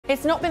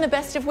It's not been the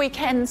best of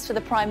weekends for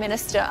the Prime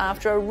Minister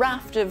after a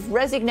raft of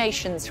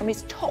resignations from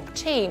his top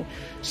team.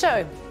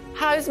 So,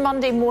 how's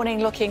Monday morning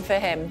looking for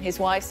him? His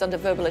wife's under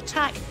verbal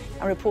attack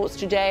and reports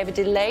today of a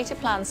delay to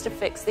plans to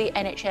fix the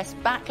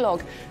NHS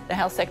backlog. The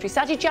Health Secretary,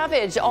 Sajid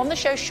Javid, on the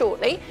show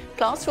shortly.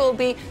 Plus, we'll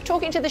be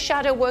talking to the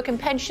Shadow Work and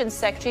Pensions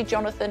Secretary,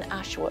 Jonathan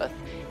Ashworth.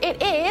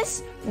 It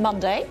is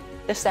Monday,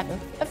 the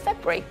 7th of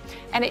February.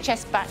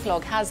 NHS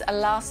backlog has a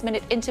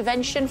last-minute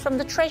intervention from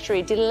the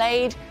Treasury,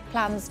 delayed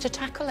plans to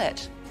tackle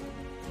it.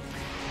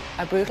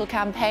 A brutal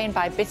campaign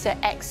by bitter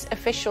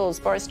ex-officials.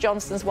 Boris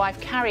Johnson's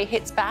wife, Carrie,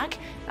 hits back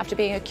after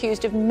being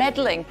accused of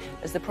meddling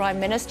as the Prime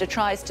Minister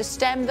tries to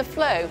stem the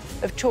flow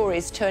of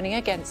Tories turning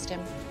against him.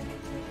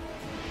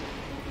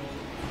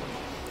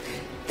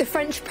 The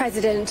French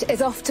president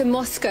is off to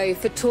Moscow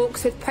for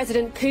talks with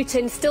President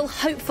Putin, still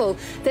hopeful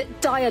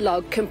that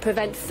dialogue can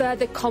prevent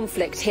further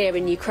conflict here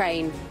in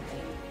Ukraine.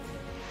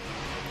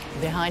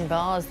 Behind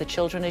bars, the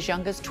children as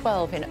young as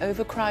 12 in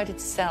overcrowded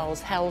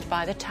cells held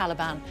by the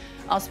Taliban.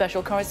 Our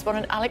special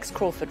correspondent Alex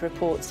Crawford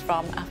reports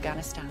from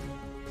Afghanistan.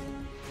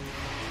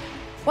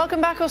 Welcome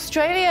back.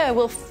 Australia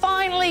will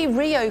finally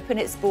reopen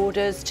its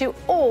borders to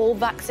all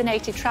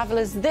vaccinated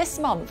travellers this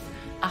month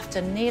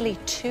after nearly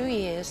 2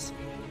 years.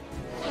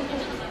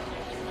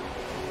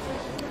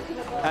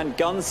 And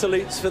gun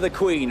salutes for the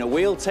Queen.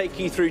 We'll take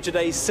you through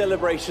today's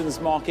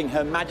celebrations marking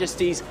Her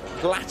Majesty's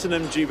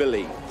Platinum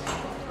Jubilee.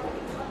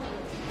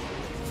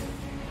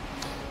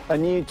 A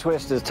new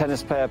twist as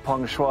tennis player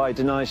Peng Shuai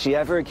denies she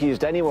ever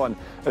accused anyone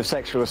of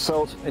sexual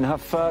assault in her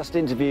first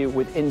interview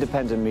with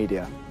independent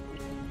media.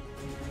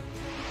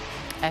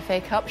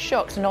 FA Cup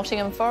shocks.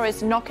 Nottingham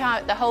Forest knock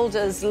out the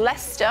holders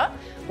Leicester,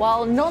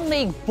 while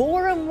non-league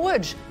Boreham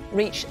Wood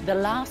reach the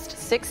last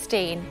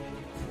 16.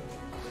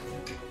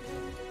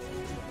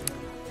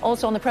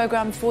 Also on the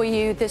programme for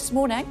you this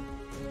morning.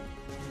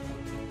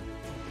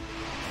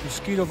 We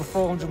skied over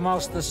 400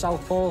 miles to the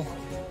South Pole,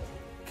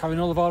 carrying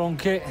all of our own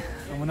kit,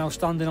 and we're now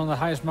standing on the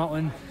highest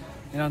mountain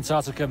in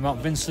Antarctica, Mount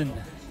Vincent.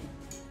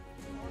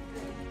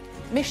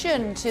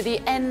 Mission to the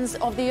ends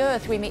of the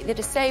earth. We meet the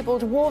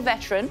disabled war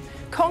veteran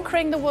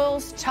conquering the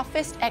world's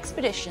toughest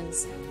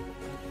expeditions.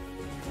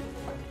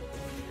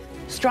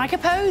 Strike a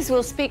pose.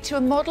 We'll speak to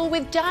a model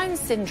with Down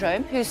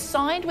syndrome who's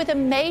signed with a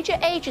major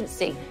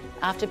agency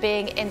after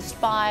being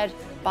inspired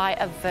by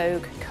a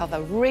Vogue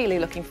cover. Really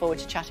looking forward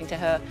to chatting to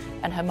her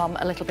and her mum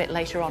a little bit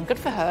later on. Good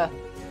for her.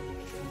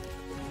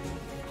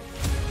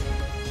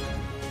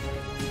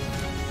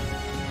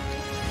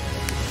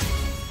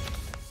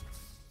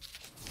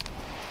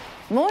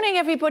 Morning,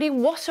 everybody.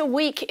 What a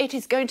week it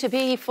is going to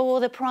be for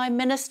the Prime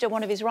Minister.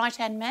 One of his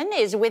right-hand men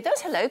is with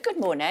us. Hello, good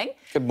morning.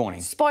 Good morning.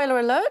 Spoiler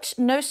alert,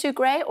 no Sue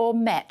Gray or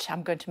Met,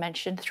 I'm going to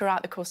mention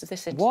throughout the course of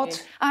this interview.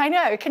 What? I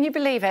know, can you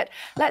believe it?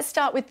 Let's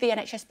start with the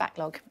NHS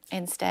backlog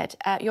instead.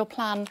 Your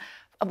plan,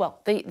 well,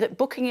 the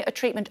booking a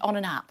treatment on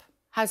an app.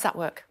 How's that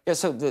work? Yeah,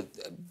 so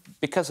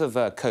because of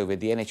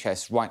COVID, the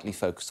NHS rightly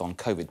focused on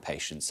COVID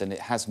patients, and it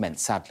has meant,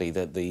 sadly,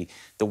 that the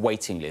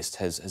waiting list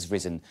has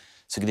risen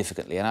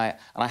significantly. And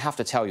I have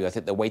to tell you, I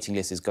think the waiting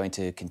list is going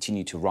to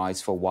continue to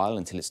rise for a while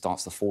until it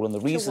starts to fall. And the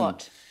reason...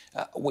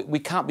 we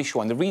can't be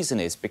sure. And the reason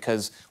is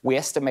because we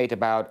estimate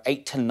about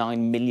 8 to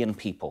 9 million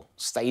people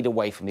stayed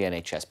away from the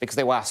NHS because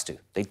they were asked to.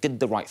 They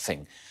did the right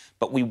thing.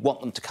 But we want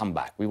them to come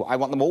back. I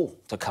want them all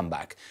to come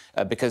back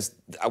because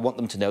I want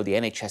them to know the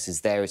NHS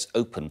is there, it's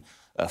open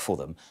for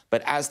them.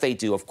 But as they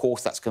do, of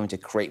course, that's going to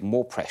create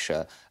more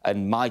pressure.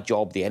 And my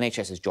job, the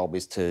NHS's job,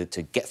 is to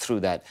get through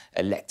that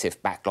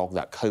elective backlog,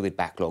 that COVID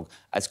backlog,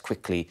 as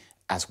quickly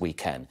as we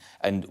can.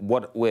 And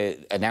what we're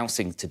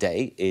announcing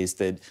today is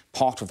that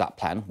part of that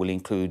plan will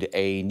include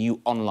a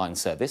new online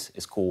service.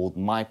 It's called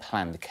My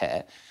Planned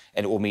Care.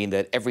 And it will mean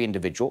that every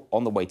individual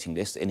on the waiting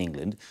list in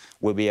England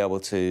will be able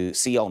to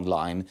see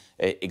online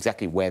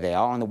exactly where they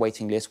are on the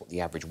waiting list, what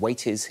the average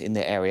wait is in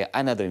their area,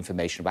 and other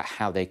information about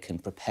how they can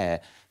prepare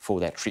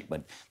for their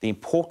treatment. The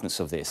importance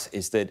of this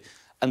is that,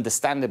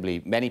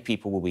 understandably, many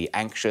people will be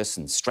anxious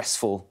and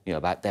stressful,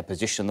 about their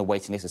position on the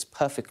waiting list. It's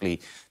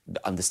perfectly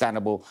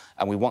understandable,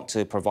 and we want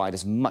to provide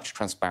as much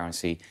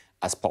transparency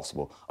as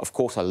possible. Of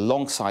course,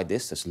 alongside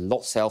this, there's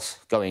lots else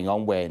going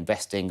on. We're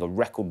investing a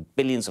record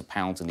billions of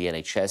pounds in the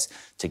NHS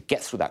to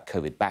get through that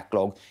COVID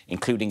backlog,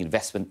 including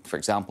investment, for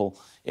example,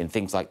 in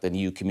things like the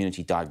new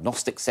community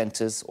diagnostic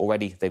centres.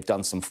 Already, they've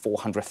done some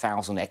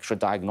 400,000 extra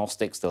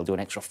diagnostics. They'll do an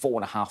extra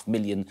 4.5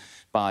 million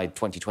by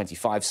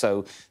 2025.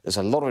 So there's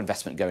a lot of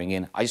investment going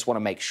in. I just want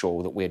to make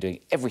sure that we're doing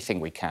everything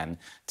we can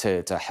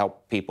to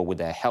help people with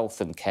their health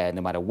and care,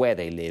 no matter where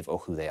they live or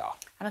who they are.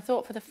 And I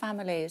thought for the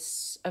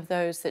families of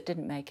those that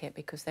didn't make it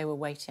because they were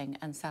waiting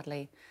and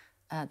sadly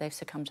they've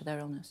succumbed to their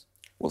illness.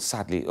 Well,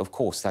 sadly, of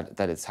course, that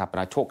it's happened.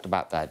 I talked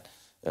about that,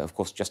 of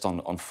course, just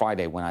on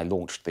Friday when I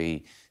launched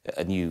a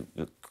new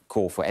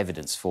call for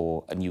evidence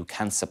for a new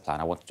cancer plan.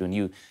 I want to do a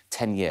new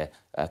 10-year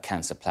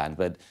cancer plan.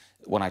 But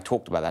when I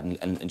talked about that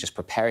and just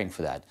preparing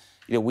for that,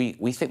 you know,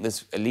 we think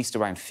there's at least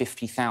around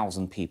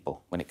 50,000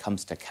 people when it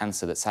comes to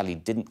cancer that sadly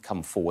didn't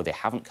come forward. They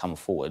haven't come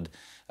forward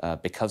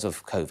because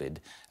of COVID,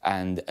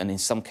 and in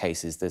some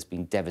cases there's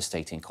been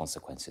devastating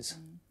consequences.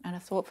 And a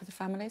thought for the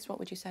families, what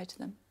would you say to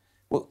them?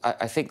 Well,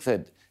 I think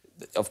that,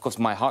 of course,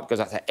 my heart goes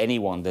out to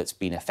anyone that's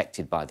been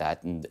affected by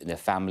that, and their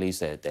families,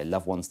 their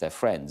loved ones, their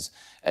friends.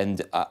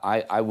 And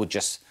I would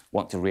just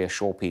want to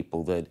reassure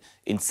people that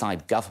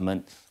inside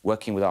government,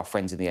 working with our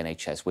friends in the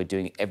NHS, we're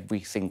doing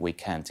everything we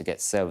can to get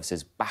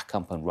services back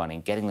up and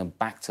running, getting them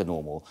back to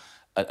normal.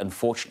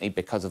 Unfortunately,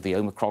 because of the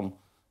Omicron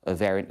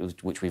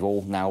variant, which we've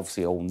all now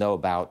obviously all know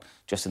about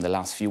just in the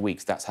last few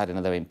weeks, that's had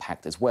another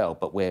impact as well.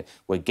 But we're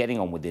getting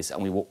on with this,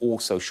 and we will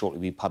also shortly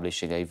be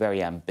publishing a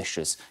very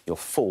ambitious,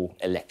 full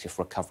elective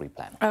recovery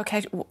plan.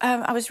 OK.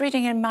 I was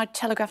reading in my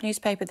Telegraph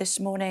newspaper this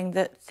morning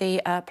that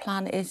the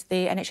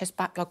NHS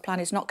backlog plan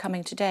is not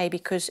coming today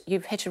because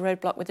you've hit a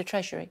roadblock with the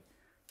Treasury.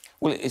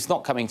 Well, it's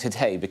not coming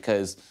today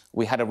because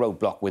we had a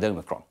roadblock with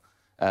Omicron.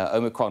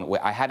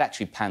 I had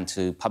actually planned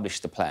to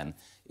publish the plan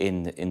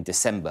in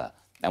December,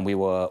 and we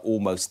were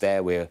almost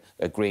there. We're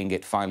agreeing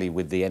it finally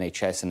with the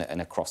NHS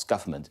and across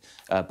government.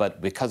 But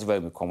because of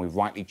Omicron, we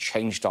rightly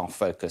changed our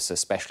focus,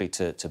 especially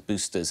to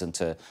boosters and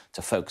to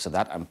focus on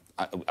that.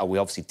 And we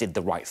obviously did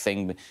the right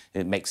thing.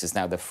 It makes us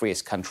now the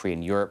freest country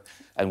in Europe,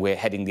 and we're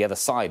heading the other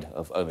side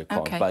of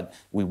Omicron. Okay. But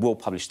we will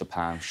publish the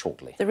plan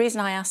shortly. The reason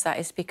I ask that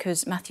is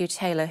because Matthew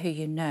Taylor, who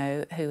you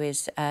know, who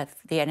is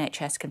the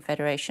NHS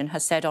Confederation,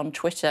 has said on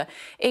Twitter,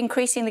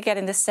 increasingly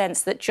getting the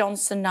sense that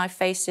Johnson now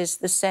faces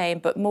the same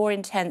but more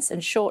intense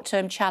and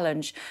short-term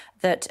challenge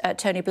that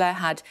Tony Blair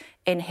had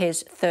in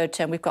his third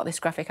term. We've got this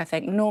graphic, I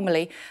think.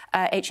 Normally,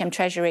 HM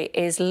Treasury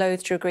is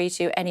loath to agree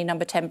to any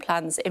number 10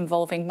 plans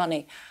involving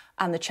money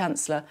and the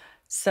Chancellor.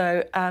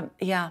 So,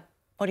 yeah,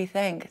 what do you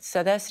think?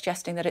 So they're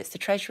suggesting that it's the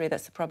Treasury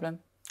that's the problem.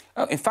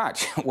 In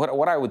fact,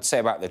 what I would say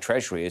about the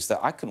Treasury is that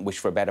I couldn't wish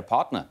for a better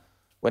partner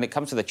when it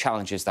comes to the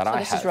challenges that I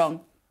have. So this is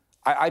wrong?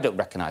 I don't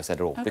recognise that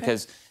at all,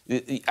 because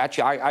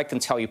actually I can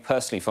tell you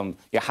personally from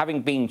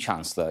having been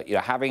Chancellor,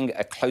 having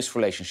a close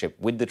relationship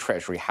with the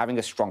Treasury, having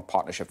a strong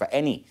partnership for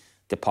any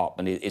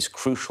department is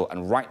crucial.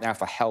 And right now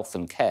for health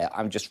and care,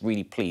 I'm just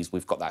really pleased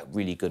we've got that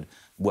really good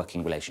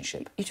working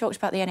relationship. You talked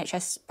about the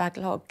NHS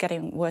backlog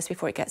getting worse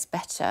before it gets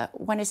better.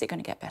 When is it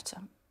going to get better?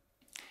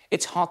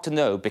 It's hard to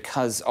know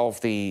because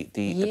of the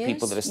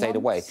people that have stayed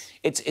away.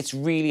 It's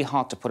really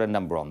hard to put a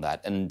number on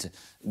that. And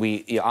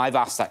I've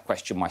asked that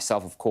question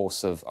myself, of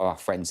course, of our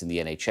friends in the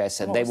NHS,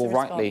 and they will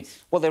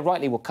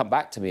rightly will come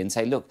back to me and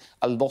say, look,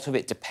 a lot of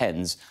it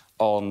depends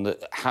on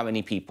how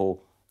many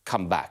people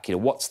come back.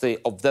 What's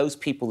of those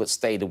people that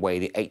stayed away,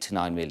 the 8 to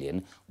 9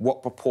 million,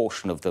 what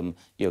proportion of them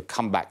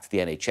come back to the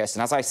NHS?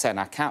 And as I said, and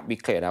I can't be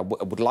clear, and I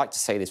would like to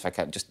say this if I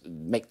can, just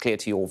make clear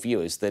to your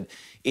viewers that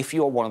if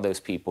you're one of those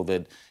people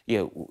that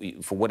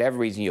for whatever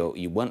reason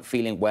you weren't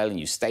feeling well and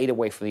you stayed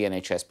away from the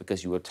NHS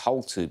because you were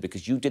told to,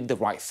 because you did the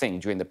right thing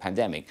during the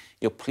pandemic,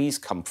 please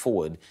come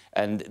forward,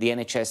 and the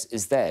NHS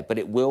is there. But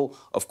it will,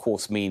 of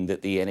course, mean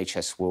that the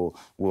NHS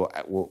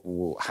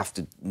will have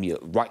to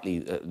rightly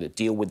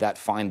deal with that,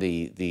 find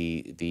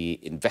the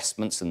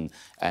investments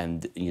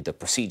and the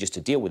procedures to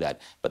deal with that.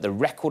 But the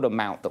record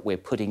amount that we're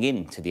putting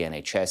into the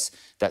NHS,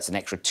 that's an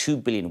extra 2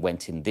 billion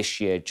went in this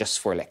year just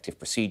for elective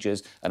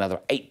procedures,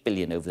 another 8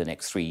 billion over the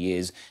next 3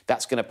 years.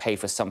 That's going to pay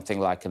for something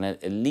like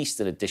at least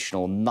an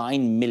additional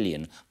 9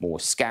 million more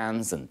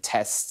scans and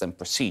tests and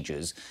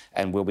procedures,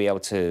 and we'll be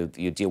able to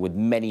deal with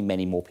many,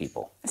 many more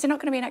people. Is there not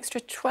going to be an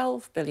extra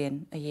 12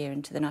 billion a year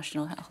into the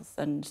national health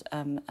and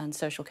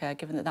social care,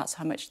 given that that's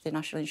how much the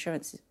national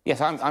insurance is?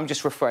 Yes, I'm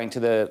just referring to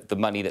the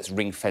money that's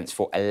ring-fenced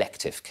for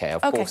elective care.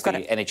 Of course, the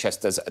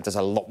NHS does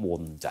a lot more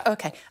than that.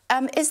 OK.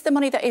 Is the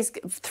money that is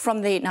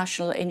from the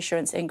national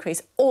insurance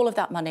increase, all of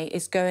that money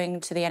is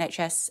going to the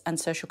NHS and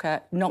social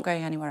care, not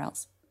going anywhere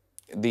else?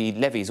 The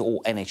levy is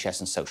all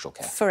NHS and social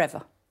care.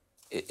 Forever?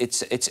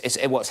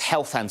 It's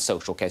health and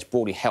social care. It's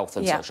broadly health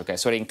and social care.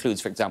 So it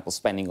includes, for example,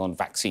 spending on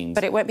vaccines.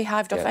 But it won't be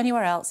hived off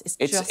anywhere else.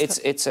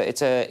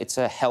 It's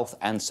a health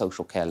and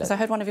social care levy. So I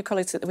heard one of your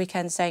colleagues at the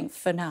weekend saying,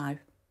 for now.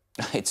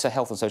 It's a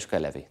health and social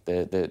care levy.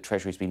 The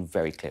Treasury's been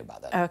very clear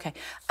about that. OK.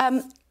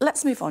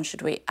 Let's move on,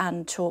 should we,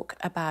 and talk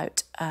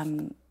about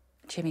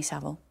Jimmy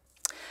Savile.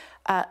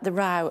 The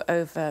row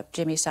over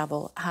Jimmy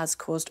Savile has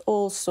caused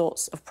all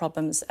sorts of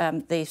problems.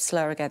 The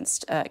slur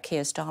against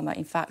Keir Starmer.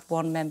 In fact,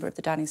 one member of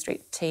the Downing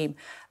Street team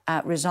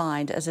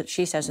resigned,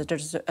 she says,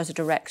 as a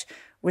direct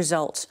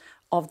result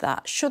of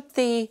that. Should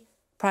the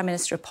Prime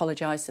Minister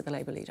apologise to the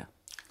Labour leader?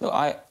 Look,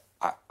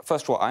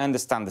 first of all, I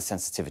understand the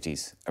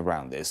sensitivities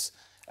around this.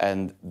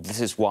 And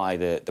this is why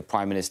the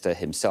Prime Minister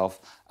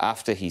himself,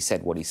 after he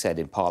said what he said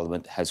in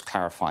Parliament, has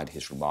clarified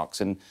his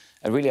remarks. And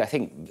really, I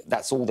think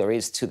that's all there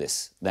is to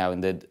this now.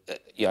 And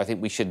I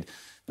think we should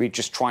really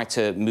just try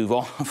to move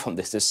on from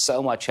this. There's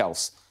so much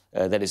else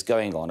that is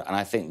going on. And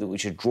I think that we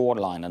should draw a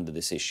line under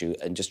this issue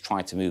and just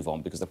try to move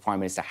on, because the Prime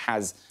Minister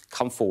has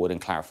come forward and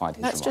clarified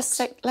his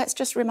remarks. Let's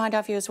just remind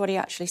our viewers what he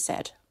actually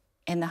said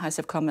in the House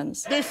of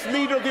Commons. This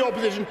Leader of the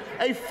Opposition,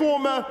 a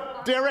former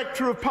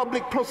Director of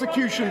Public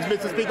Prosecutions,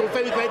 Mr. Speaker.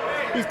 So he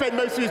said he spent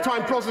most of his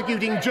time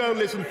prosecuting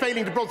journalists and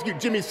failing to prosecute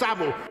Jimmy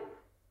Savile.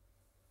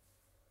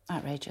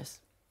 Outrageous.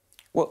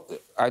 Well,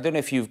 I don't know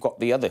if you've got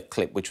the other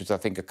clip, which was, I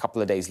think, a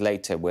couple of days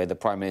later, where the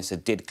Prime Minister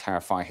did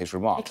clarify his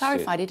remarks. He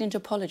clarified, he didn't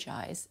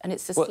apologise, and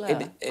it's a slur.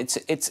 Well,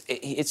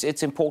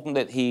 it's important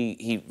that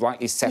he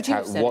rightly set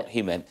out what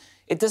he meant.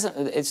 It doesn't.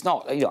 It's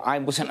not. You know, I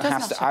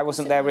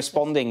wasn't there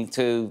responding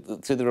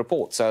to the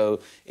report. So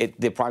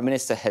the Prime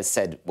Minister has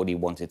said what he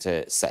wanted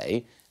to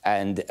say,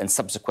 and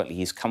subsequently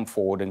he's come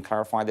forward and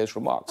clarified those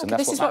remarks. Okay, and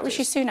that's this is what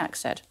Rishi Sunak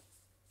said.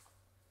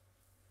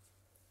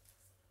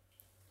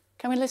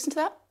 Can we listen to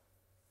that?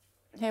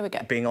 Here we go.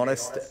 Being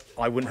honest,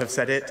 I wouldn't have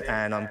said it,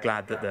 and I'm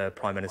glad that the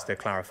Prime Minister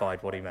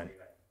clarified what he meant.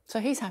 So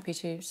he's happy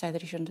to say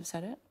that he shouldn't have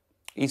said it?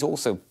 He's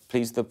also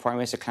pleased the Prime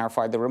Minister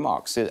clarified the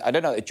remarks. I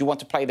don't know, do you want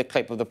to play the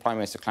clip of the Prime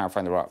Minister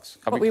clarifying the remarks?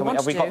 Have we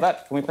got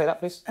that? Can we play that,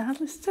 please? I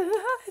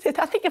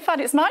think you'll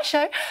find it's my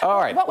show. All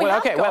right.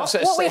 So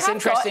it's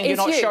interesting you're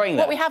not showing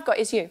that. What we have got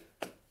is you.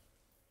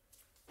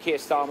 Keir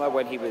Starmer,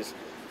 when he was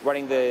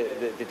running the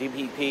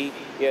DPP,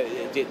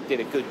 did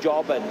a good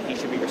job, and he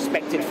should be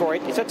respected for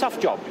it. It's a tough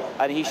job,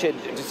 and he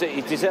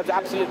deserves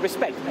absolute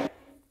respect.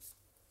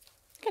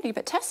 Getting a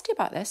bit testy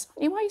about this.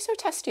 Why are you so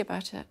testy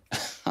about it?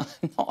 I'm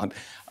not.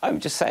 I'm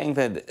just saying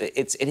that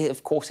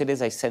of course, it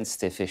is a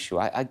sensitive issue.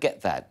 I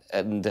get that,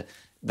 and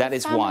that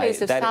is why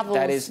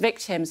Savile's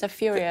victims are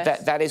furious.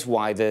 That is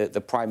why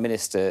the Prime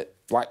Minister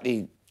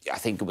rightly, I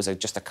think it was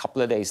just a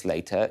couple of days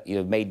later,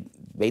 made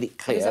it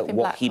clear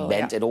what he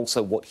meant and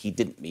also what he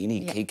didn't mean.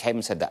 He came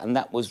and said that, and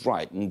that was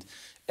right.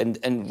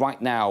 And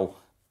right now,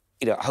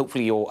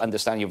 hopefully you'll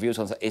understand your views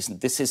on that.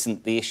 This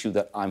isn't the issue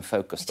that I'm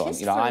focused on.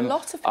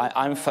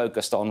 I'm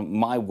focused on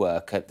my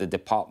work at the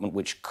department,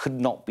 which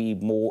could not be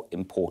more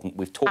important.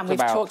 We've talked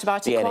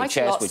about the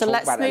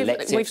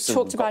NHS, we've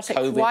talked about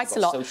it quite a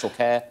lot. Social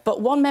care. But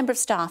one member of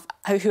staff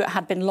who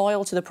had been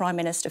loyal to the Prime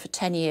Minister for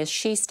 10 years,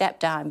 she stepped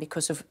down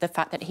because of the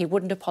fact that he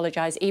wouldn't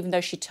apologise, even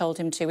though she told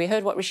him to. We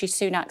heard what Rishi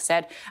Sunak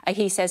said.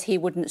 He says he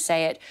wouldn't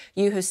say it.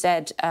 You have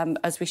said,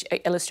 as we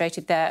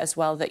illustrated there as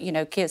well, that,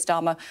 Keir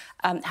Starmer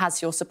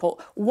has your support.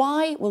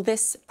 Why will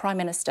this Prime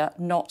Minister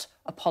not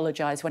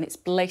apologise when it's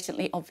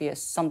blatantly obvious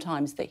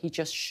sometimes that he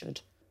just should?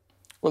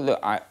 Well, look,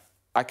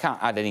 I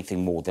can't add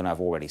anything more than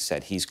I've already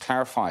said. He's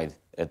clarified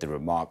the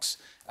remarks,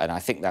 and I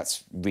think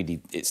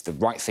it's the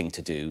right thing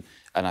to do.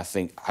 And I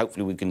think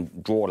hopefully we can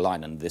draw a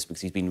line under this,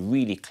 because he's been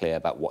really clear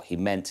about what he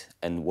meant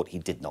and what he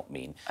did not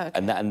mean. Okay.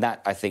 And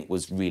that I think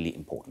was really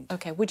important.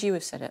 OK, would you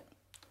have said it?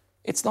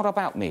 It's not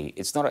about me.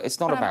 It's not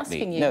about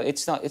me. No,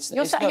 it's not.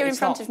 You're sat here in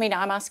front of me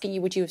now. I'm asking you,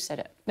 would you have said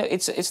it? No,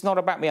 it's not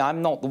about me.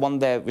 I'm not the one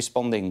there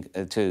responding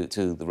to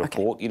the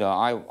report.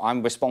 Okay.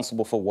 I'm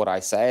responsible for what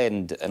I say,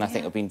 and I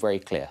think I've been very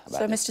clear about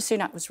it. So Mr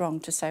Sunak was wrong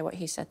to say what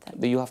he said then?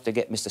 But you have to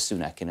get Mr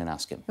Sunak in and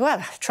ask him. Well,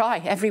 try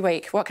every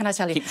week. What can I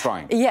tell you? Keep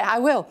trying. Yeah, I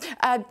will.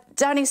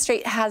 Downing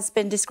Street has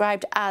been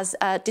described as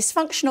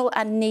dysfunctional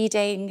and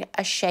needing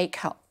a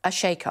shake-up.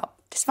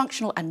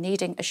 Dysfunctional and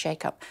needing a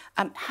shake-up.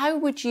 How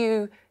would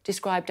you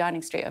describe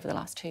Downing Street over the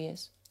last 2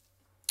 years?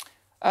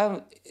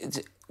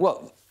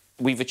 Well,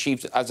 we've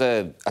achieved, as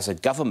a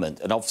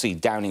government, and obviously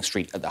Downing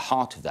Street at the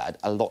heart of that,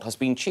 a lot has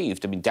been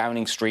achieved. I mean,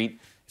 Downing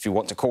Street, if you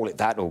want to call it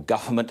that, or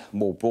government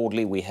more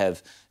broadly, we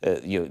have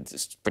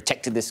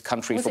protected this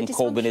country from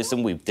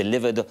Corbynism. We've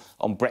delivered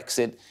on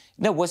Brexit.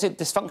 No, was it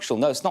dysfunctional?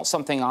 No, it's not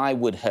something I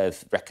would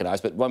have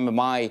recognised, but one of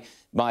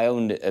my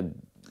own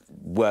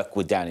work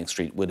with Downing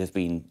Street would have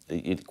been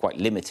quite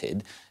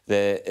limited.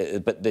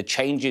 But the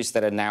changes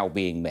that are now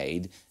being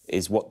made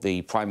is what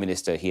the Prime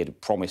Minister, he had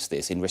promised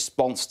this in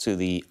response to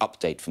the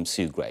update from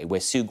Sue Gray,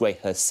 where Sue Gray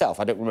herself,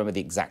 I don't remember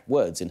the exact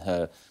words in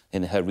her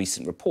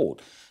recent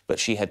report, but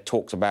she had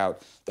talked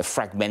about the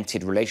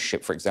fragmented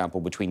relationship, for example,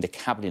 between the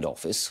Cabinet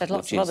Office... Said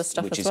lots of other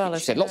stuff as well.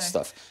 She said lots of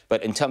stuff.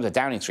 But in terms of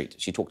Downing Street,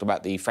 she talked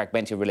about the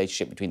fragmented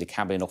relationship between the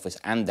Cabinet Office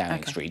and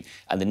Downing Street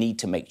and the need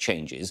to make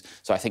changes.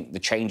 So I think the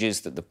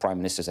changes that the Prime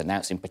Minister's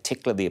announced, in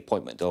particular the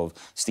appointment of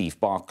Steve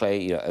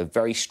Barclay, a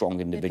very strong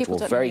individual,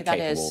 very capable...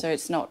 That is, so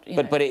it's not...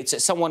 But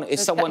it's someone who...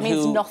 That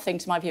means nothing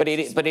to my view.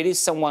 But it is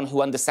someone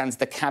who understands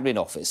the Cabinet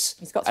Office.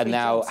 And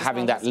now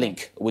having that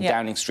link with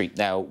Downing Street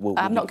now will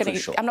be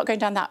crucial. I'm not going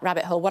down that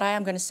rabbit hole. What I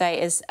am going to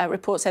say is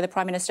reports say the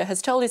Prime Minister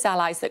has told his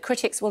allies that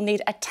critics will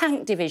need a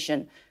tank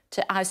division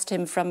to oust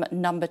him from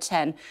number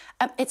 10.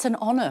 It's an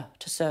honour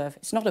to serve.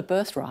 It's not a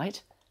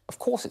birthright. Of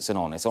course it's an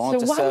honour. It's an honour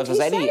to serve as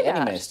any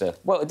minister.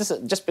 Well, it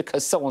doesn't, just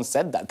because someone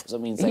said that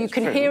doesn't mean you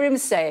can hear him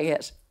saying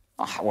it.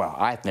 Oh, well,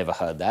 I've never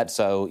heard that,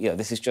 so,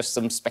 this is just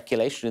some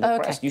speculation in the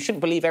press. You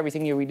shouldn't believe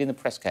everything you read in the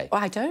press, Kate.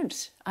 Well, I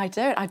don't. I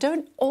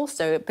don't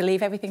also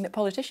believe everything that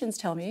politicians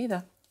tell me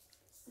either.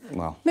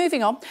 Well.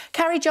 Moving on.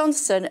 Carrie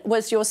Johnson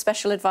was your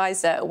special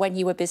advisor when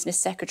you were Business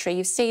Secretary.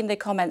 You've seen the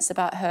comments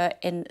about her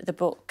in the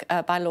book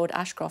by Lord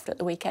Ashcroft at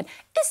the weekend.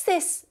 Is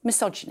this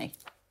misogyny?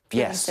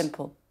 Pure and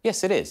simple.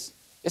 Yes, it is.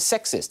 It's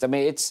sexist. I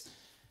mean, it's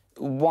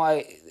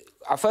why...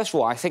 First of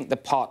all, I think the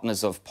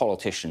partners of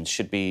politicians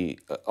should be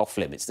off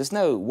limits. There's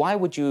no... Why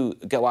would you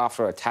go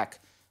after or attack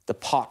the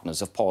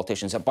partners of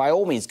politicians. So by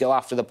all means, go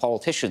after the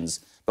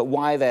politicians, but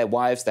why their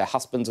wives, their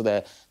husbands, or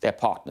their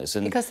partners?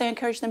 And because they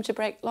encourage them to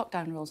break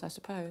lockdown rules, I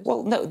suppose.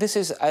 Well, no, this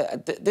is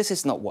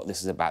not what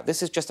this is about.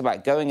 This is just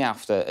about going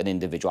after an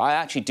individual. I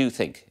actually do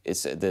think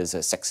there's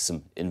a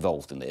sexism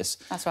involved in this.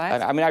 That's right.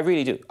 And, I mean, I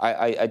really do.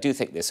 I do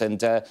think this,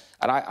 and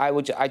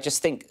I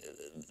just think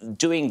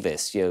doing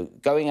this,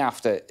 going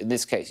after, in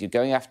this case, you're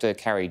going after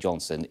Carrie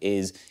Johnson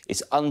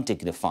it's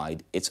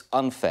undignified, it's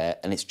unfair,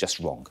 and it's just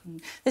wrong.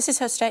 This is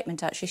her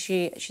statement,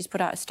 actually. She's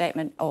put out a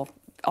statement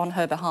on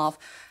her behalf.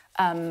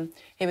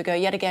 Here we go.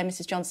 Yet again,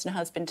 Mrs Johnson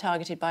has been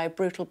targeted by a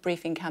brutal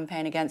briefing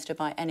campaign against her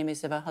by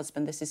enemies of her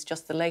husband. This is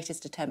just the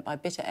latest attempt by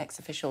bitter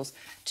ex-officials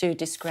to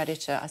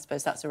discredit her. I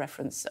suppose that's a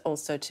reference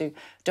also to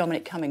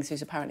Dominic Cummings,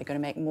 who's apparently going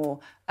to make more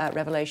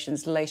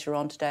revelations later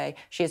on today.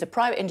 She is a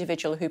private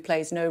individual who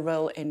plays no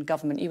role in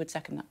government. You would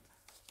second that?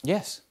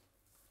 Yes.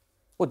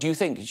 Well, do you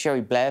think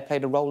Sherry Blair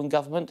played a role in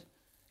government?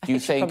 Do you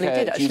think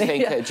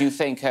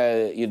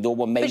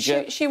Norman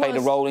Major played a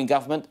role in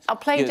government? I'll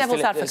play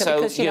devil's advocate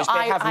because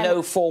they have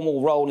no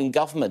formal role in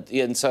government,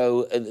 and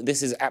so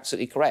this is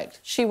absolutely correct.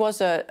 She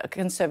was a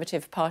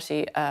Conservative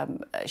Party.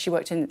 She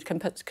worked in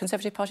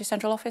Conservative Party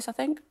Central Office, I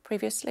think,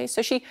 previously.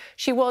 So she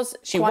was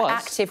quite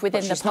active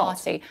within the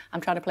party. Not.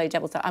 I'm trying to play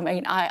devil's advocate. I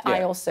mean,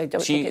 I also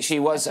don't. She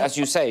was, as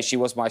you say, she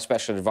was my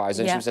special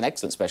advisor. Yeah. She was an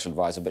excellent special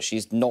advisor, but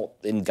she's not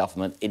in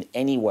government in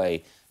any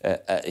way.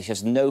 She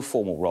has no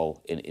formal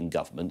role in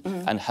government,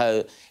 and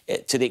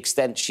to the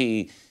extent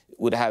she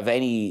would have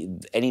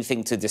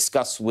anything to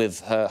discuss with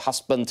her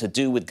husband to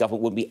do with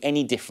government would be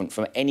any different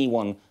from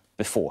anyone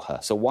before her.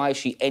 So why is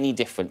she any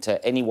different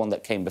to anyone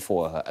that came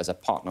before her as a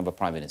partner of a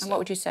Prime Minister? And what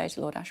would you say to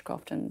Lord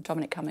Ashcroft and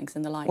Dominic Cummings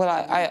and the like? Well,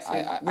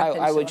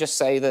 I would just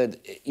say that,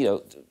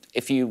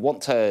 if you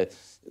want to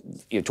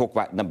talk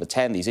about number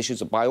 10, these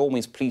issues, by all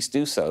means, please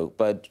do so,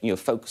 but,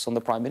 focus on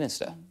the Prime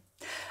Minister.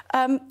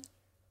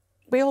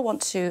 We all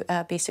want to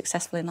be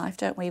successful in life,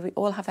 don't we? We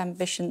all have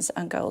ambitions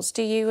and goals.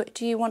 Do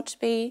you want to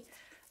be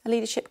a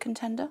leadership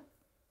contender?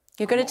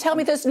 You're going to tell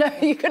me there's no.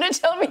 You're going to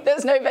tell me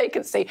there's no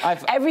vacancy.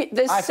 I've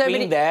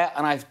been there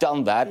and I've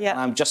done that, and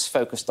I'm just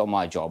focused on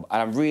my job.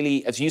 And I'm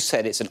really, as you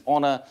said, it's an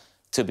honour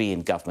to be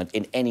in government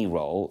in any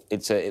role.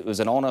 It was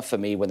an honour for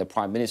me when the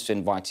Prime Minister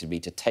invited me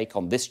to take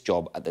on this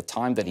job at the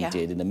time that he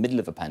did, in the middle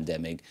of a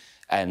pandemic.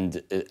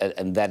 And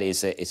that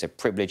is it's a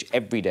privilege.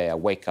 Every day I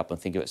wake up and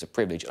think of it as a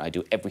privilege, and I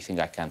do everything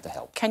I can to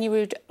help. Can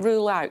you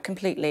rule out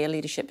completely a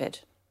leadership bid?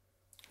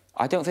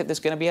 I don't think there's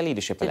going to be a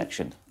leadership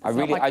election. I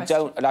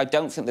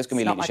don't think there's going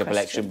to be a leadership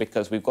election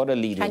because we've got a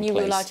leader in place. Can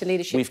you rule out a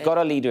leadership bid? We've got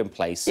a leader in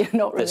place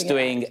that's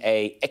doing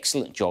an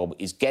excellent job.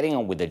 He's getting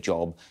on with the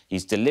job.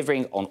 He's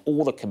delivering on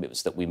all the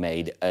commitments that we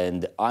made,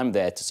 and I'm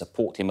there to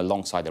support him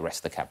alongside the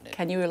rest of the cabinet.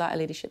 Can you rule out a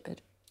leadership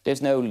bid?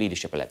 There's no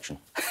leadership election.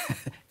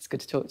 It's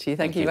good to talk to you.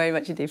 Thank you very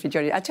much indeed for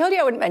joining. I told you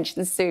I wouldn't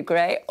mention Sue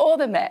Gray or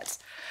the Met.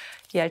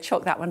 Yeah,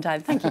 chalk that one down.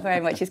 Thank you very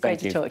much. It's great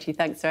to talk to you.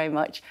 Thanks very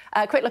much.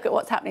 A quick look at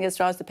what's happening as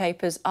far as the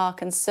papers are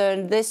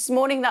concerned. This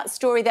morning, that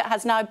story that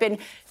has now been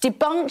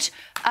debunked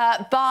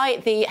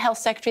by the Health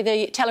Secretary,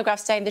 the Telegraph,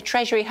 saying the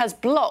Treasury has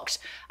blocked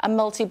a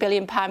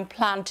multi-billion-pound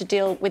plan to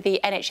deal with the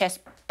NHS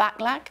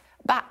backlog.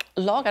 I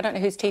don't know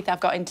whose teeth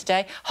I've got in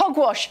today.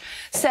 Hogwash,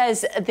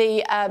 says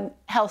the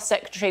Health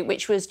Secretary,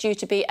 which was due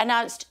to be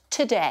announced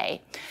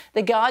today.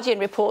 The Guardian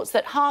reports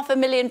that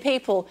 500,000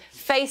 people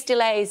face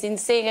delays in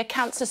seeing a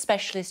cancer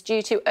specialist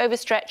due to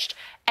overstretched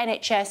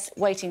NHS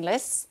waiting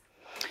lists.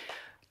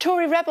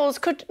 Tory rebels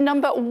could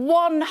number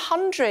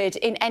 100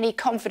 in any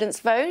confidence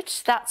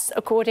vote. That's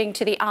according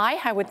to the Eye.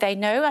 How would they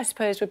know, I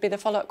suppose, would be the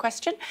follow-up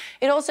question.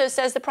 It also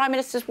says the Prime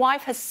Minister's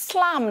wife has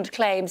slammed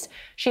claims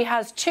she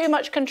has too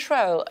much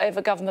control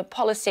over government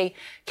policy,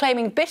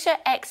 claiming bitter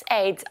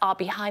ex-aides are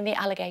behind the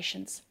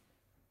allegations.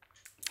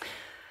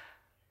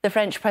 The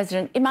French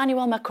President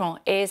Emmanuel Macron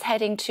is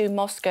heading to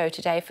Moscow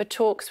today for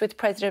talks with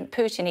President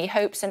Putin. He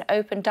hopes an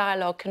open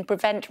dialogue can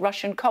prevent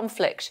Russian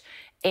conflict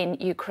in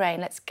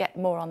Ukraine. Let's get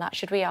more on that,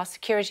 should we? Our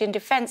Security and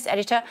Defence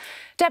editor,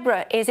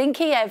 Deborah, is in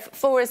Kiev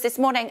for us this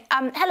morning.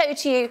 Hello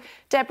to you,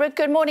 Deborah.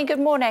 Good morning, good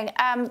morning.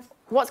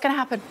 What's going to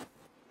happen?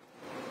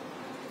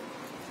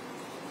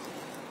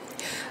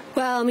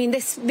 Well, I mean,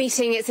 this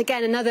meeting, it's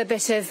again another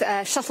bit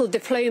of shuttle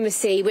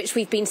diplomacy, which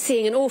we've been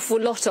seeing an awful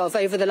lot of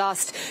over the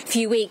last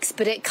few weeks.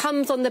 But it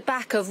comes on the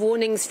back of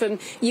warnings from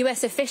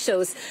US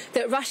officials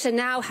that Russia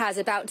now has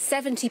about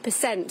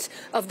 70%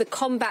 of the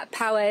combat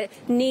power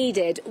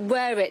needed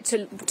were it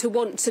to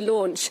want to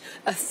launch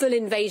a full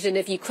invasion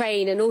of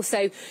Ukraine. And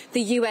also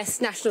the US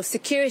National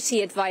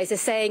Security Advisor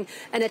saying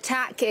an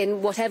attack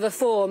in whatever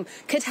form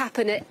could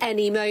happen at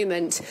any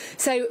moment.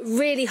 So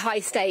really high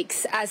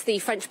stakes as the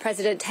French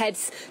president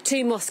heads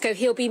to Moscow.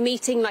 He'll be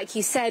meeting, like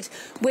you said,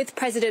 with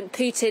President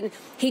Putin.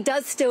 He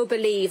does still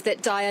believe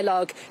that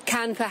dialogue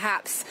can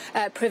perhaps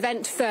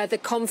prevent further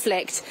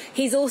conflict.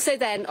 He's also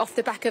then, off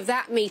the back of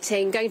that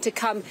meeting, going to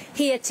come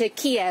here to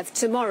Kiev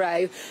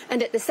tomorrow.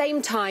 And at the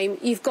same time,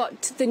 you've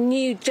got the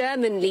new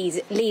German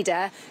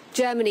leader,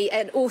 Germany,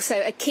 and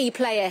also a key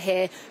player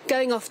here,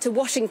 going off to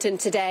Washington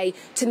today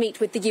to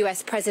meet with the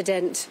US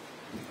president.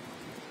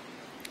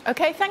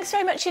 OK, thanks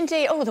very much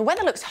indeed. Oh, the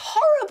weather looks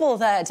horrible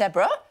there,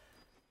 Deborah.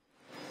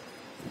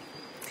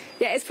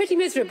 Yeah, it's pretty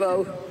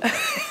miserable.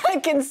 I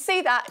can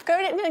see that. Go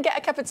in and get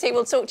a cup of tea.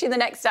 We'll talk to you in the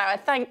next hour.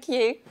 Thank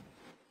you.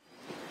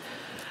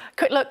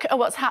 Quick look at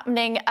what's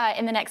happening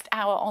in the next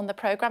hour on the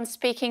programme,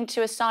 speaking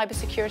to a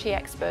cybersecurity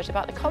expert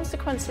about the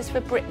consequences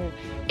for Britain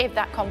if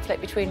that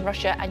conflict between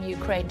Russia and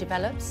Ukraine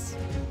develops.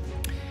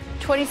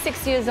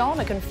 26 years on,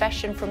 a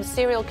confession from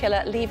serial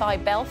killer Levi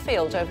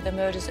Belfield over the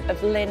murders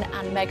of Lynn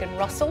and Megan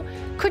Russell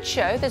could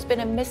show there's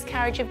been a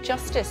miscarriage of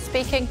justice,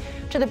 speaking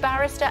to the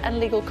barrister and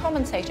legal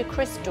commentator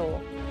Chris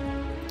Dorr.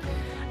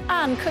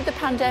 And could the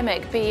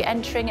pandemic be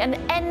entering an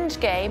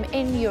endgame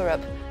in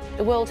Europe?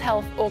 The World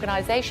Health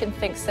Organization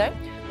thinks so.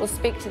 We'll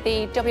speak to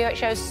the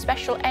WHO's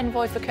Special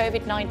Envoy for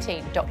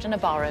COVID-19, Dr.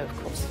 Nabarro,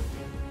 of course.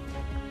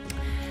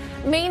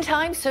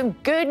 Meantime, some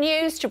good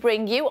news to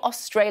bring you.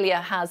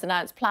 Australia has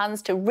announced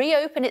plans to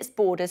reopen its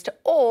borders to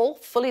all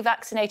fully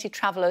vaccinated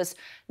travellers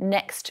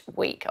next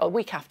week, or a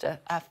week after,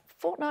 a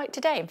fortnight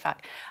today, in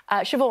fact.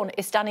 Siobhan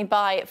is standing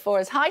by for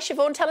us. Hi,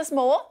 Siobhan, tell us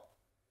more.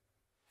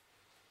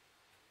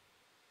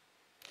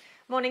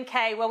 Morning,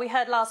 Kay. Well, we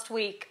heard last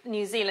week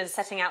New Zealand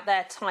setting out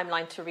their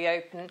timeline to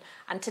reopen,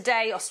 and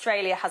today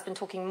Australia has been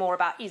talking more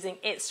about easing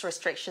its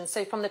restrictions.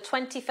 So from the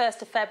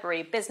 21st of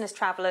February, business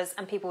travellers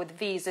and people with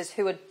visas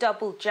who are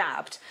double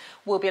jabbed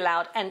will be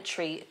allowed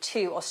entry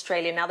to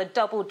Australia. Now, the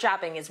double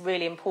jabbing is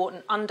really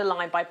important,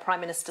 underlined by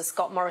Prime Minister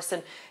Scott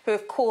Morrison, who,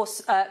 of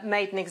course,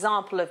 made an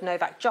example of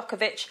Novak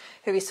Djokovic,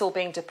 who we saw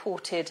being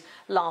deported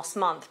last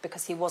month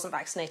because he wasn't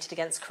vaccinated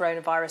against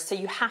coronavirus. So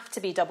you have to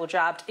be double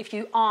jabbed. If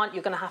you aren't,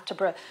 you're going to have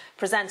to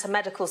present a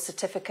medical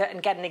certificate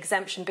and get an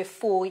exemption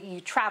before you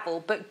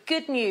travel. But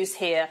good news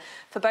here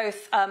for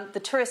both the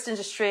tourist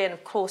industry and,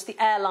 of course,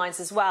 the airlines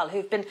as well,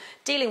 who've been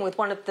dealing with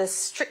one of the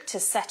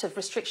strictest set of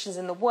restrictions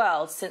in the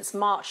world since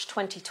March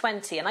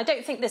 2020. And I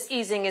don't think this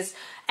easing is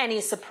any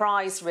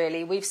surprise,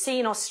 really. We've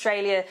seen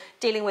Australia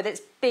dealing with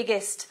its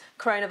biggest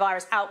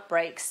coronavirus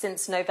outbreak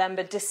since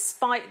November,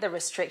 despite the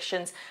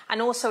restrictions. And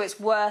also it's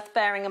worth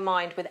bearing in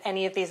mind with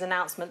any of these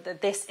announcements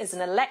that this is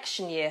an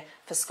election year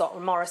for Scott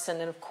Morrison,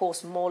 and of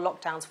course more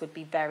lockdowns would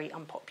be very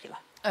unpopular.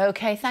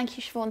 OK, thank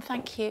you, Siobhan,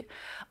 thank you.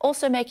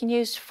 Also making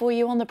news for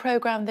you on the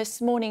programme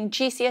this morning,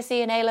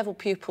 GCSE and A-level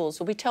pupils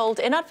will be told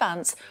in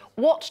advance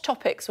what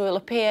topics will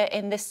appear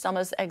in this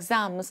summer's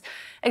exams.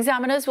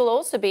 Examiners will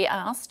also be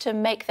asked to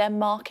make their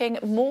marking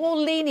more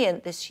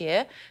lenient this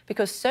year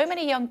because so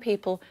many young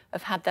people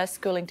have had their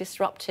schooling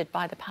disrupted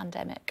by the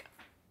pandemic.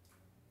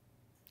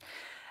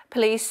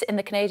 Police in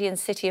the Canadian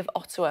city of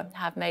Ottawa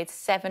have made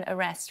 7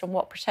 arrests from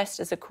what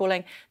protesters are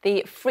calling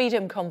the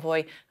Freedom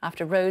Convoy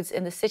after roads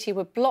in the city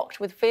were blocked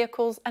with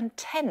vehicles and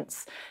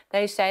tents.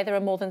 They say there are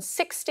more than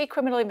 60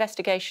 criminal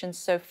investigations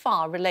so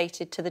far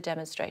related to the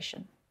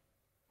demonstration.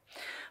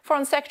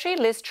 Foreign Secretary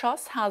Liz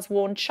Truss has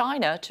warned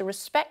China to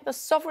respect the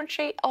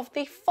sovereignty of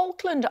the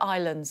Falkland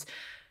Islands.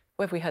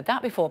 Where have we heard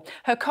that before?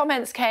 Her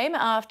comments came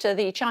after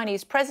the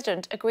Chinese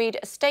president agreed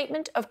a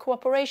statement of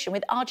cooperation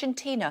with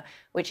Argentina,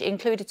 which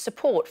included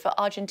support for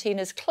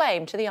Argentina's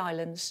claim to the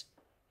islands.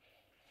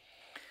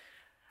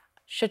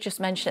 Should just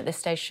mention at this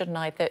stage, shouldn't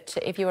I, that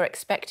if you were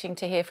expecting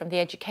to hear from the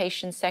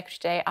Education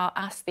Secretary today, I'll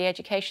ask the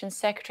Education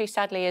Secretary.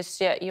 Sadly,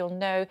 as you'll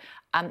know,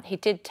 he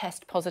did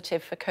test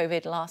positive for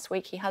COVID last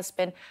week. He has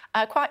been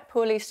quite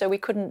poorly, so we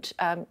couldn't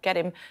get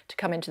him to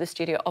come into the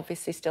studio.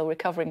 Obviously, still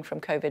recovering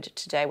from COVID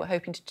today. We're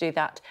hoping to do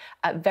that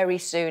very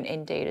soon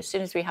indeed. As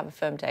soon as we have a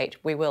firm date,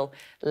 we will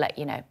let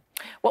you know.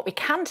 What we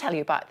can tell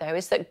you about, though,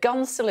 is that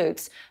gun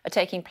salutes are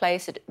taking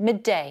place at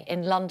midday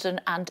in London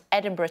and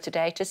Edinburgh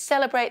today to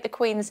celebrate the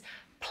Queen's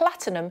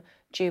Platinum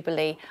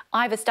Jubilee.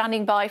 Ivor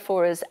standing by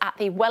for us at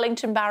the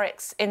Wellington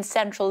Barracks in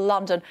central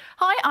London.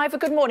 Hi, Ivor,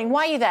 good morning.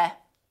 Why are you there?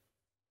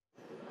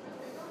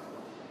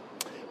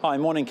 Hi,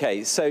 morning,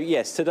 Kate. So,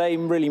 yes, today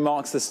really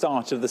marks the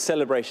start of the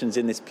celebrations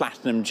in this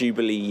Platinum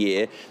Jubilee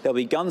year. There'll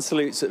be gun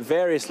salutes at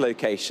various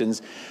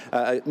locations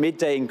at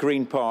midday in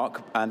Green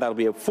Park, and that'll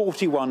be a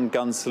 41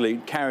 gun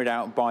salute carried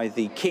out by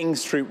the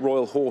King's Troop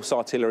Royal Horse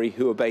Artillery,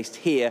 who are based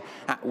here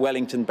at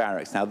Wellington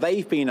Barracks. Now,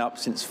 they've been up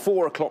since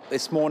 4 o'clock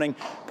this morning,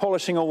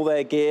 polishing all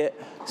their gear.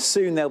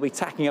 Soon they'll be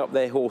tacking up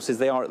their horses.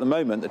 They are at the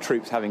moment, the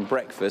troops, having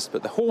breakfast,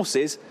 but the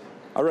horses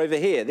are over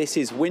here. This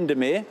is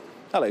Windermere.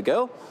 Hello,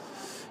 girl.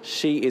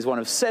 She is one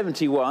of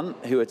 71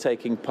 who are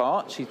taking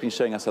part. She's been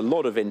showing us a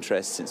lot of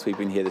interest since we've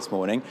been here this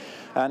morning.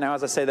 Now,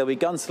 as I say, there'll be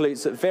gun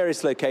salutes at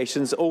various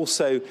locations,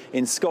 also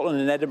in Scotland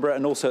and Edinburgh,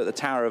 and also at the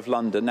Tower of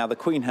London. Now, the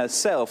Queen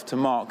herself, to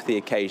mark the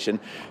occasion,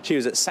 she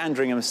was at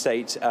Sandringham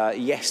Estate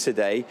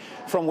yesterday,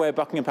 from where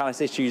Buckingham Palace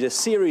issued a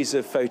series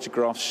of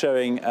photographs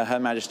showing Her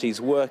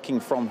Majesty's working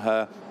from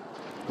her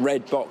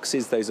red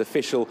boxes, those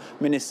official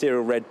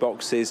ministerial red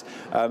boxes,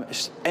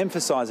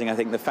 emphasising, I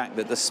think, the fact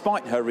that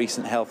despite her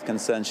recent health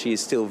concerns, she is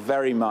still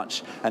very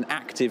much an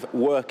active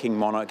working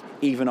monarch,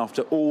 even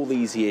after all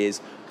these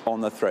years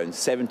on the throne,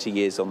 70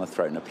 years on the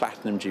throne, a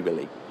Platinum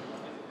Jubilee.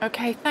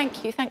 OK,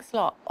 thank you. Thanks a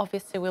lot.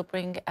 Obviously, we'll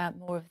bring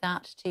more of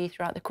that to you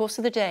throughout the course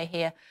of the day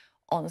here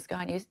on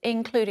Sky News,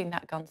 including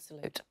that gun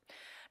salute.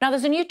 Now,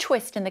 there's a new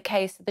twist in the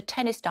case of the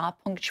tennis star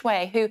Peng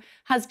Shuai, who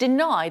has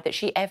denied that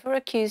she ever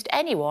accused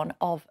anyone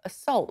of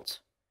assault.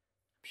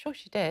 I'm sure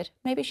she did.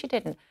 Maybe she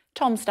didn't.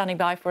 Tom's standing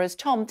by for us.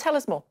 Tom, tell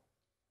us more.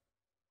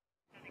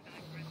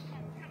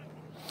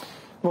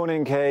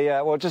 Morning, Kay.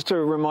 Well, just to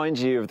remind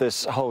you of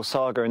this whole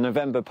saga, in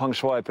November, Peng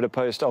Shuai put a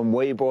post on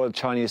Weibo,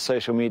 Chinese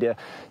social media,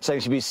 saying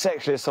she'd be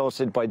sexually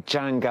assaulted by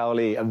Zhang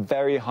Gaoli, a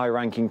very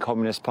high-ranking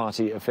Communist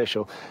Party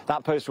official.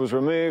 That post was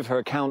removed. Her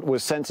account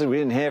was censored. We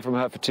didn't hear from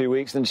her for 2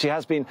 weeks, and she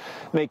has been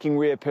making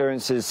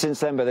reappearances since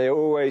then, but they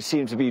always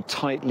seem to be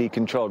tightly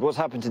controlled. What's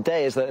happened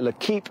today is that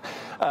L'Equipe,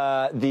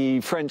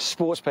 the French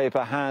sports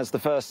paper, has the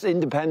first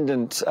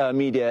independent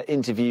media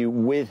interview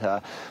with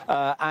her,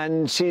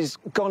 and she's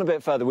gone a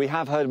bit further. We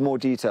have heard more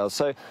details.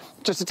 So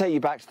just to take you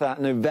back to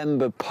that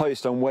November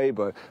post on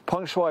Weibo,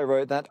 Peng Shuai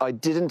wrote that I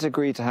didn't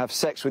agree to have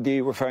sex with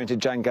you, referring to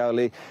Zhang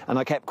Gaoli, and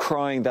I kept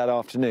crying that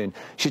afternoon.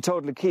 She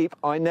told L'Equipe,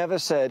 I never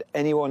said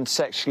anyone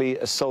sexually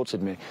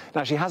assaulted me.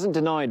 Now, she hasn't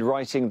denied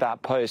writing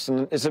that post,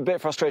 and it's a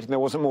bit frustrating there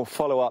wasn't more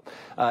follow-up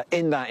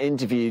in that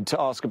interview to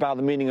ask about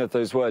the meaning of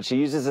those words. She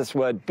uses this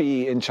word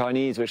bi in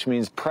Chinese, which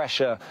means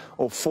pressure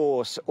or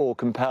force or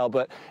compel,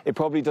 but it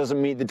probably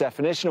doesn't meet the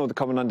definition or the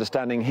common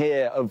understanding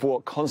here of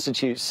what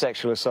constitutes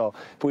sexual assault.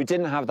 But we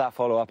didn't have that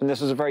follow-up, and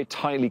this was a very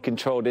tightly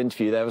controlled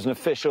interview. There was an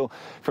official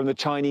from the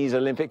Chinese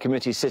Olympic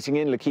Committee sitting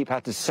in. L'Equipe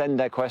had to send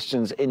their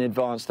questions in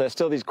advance. There's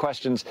still these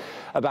questions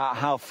about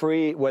how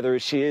free, whether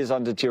she is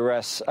under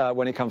duress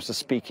when it comes to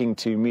speaking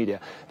to media.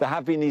 There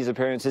have been these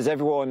appearances.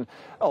 Every one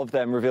of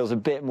them reveals a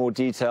bit more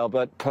detail,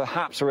 but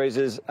perhaps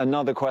raises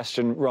another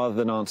question rather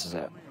than answers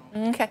it.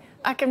 OK.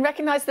 I can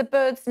recognise the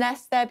bird's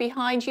nest there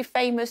behind you,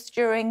 famous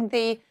during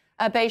the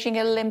Beijing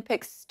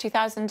Olympics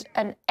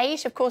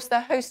 2008. Of course,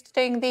 they're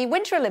hosting the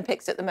Winter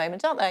Olympics at the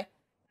moment, aren't they?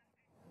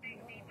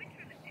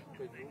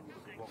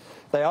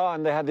 They are,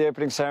 and they had the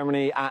opening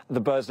ceremony at the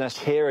Bird's Nest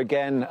here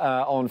again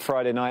on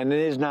Friday night, and it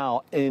is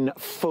now in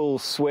full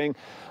swing.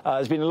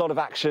 There's been a lot of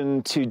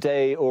action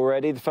today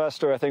already. The first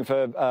story, I think,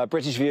 for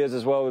British viewers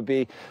as well would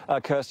be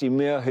Kirsty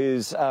Muir,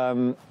 who's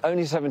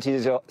only 17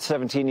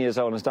 years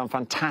old and has done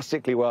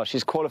fantastically well.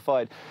 She's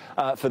qualified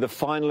for the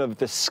final of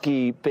the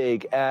Ski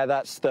Big Air.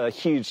 That's the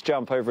huge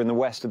jump over in the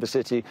west of the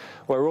city,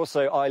 where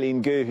also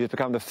Eileen Gu, who's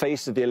become the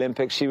face of the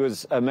Olympics. She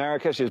was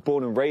America. She was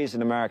born and raised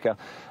in America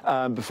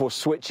before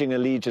switching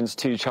allegiance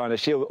to China.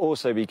 She'll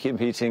also be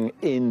competing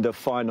in the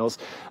finals.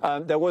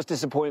 There was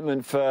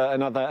disappointment for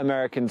another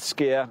American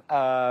skier,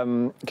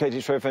 Katie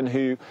Schroffen,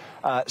 who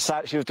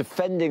she was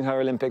defending her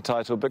Olympic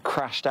title but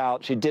crashed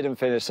out. She didn't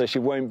finish, so she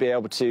won't be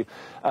able to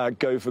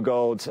go for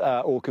gold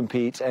or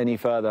compete any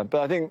further.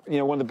 But I think, you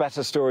know, one of the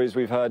better stories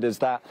we've heard is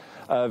that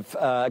of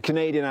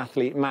Canadian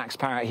athlete Max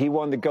Parrott. He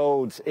won the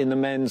gold in the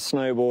men's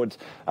snowboard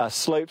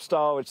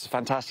slopestyle, which is a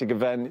fantastic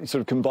event. You sort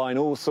of combine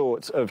all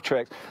sorts of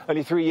tricks.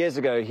 Only 3 years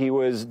ago, he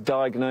was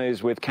diagnosed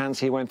with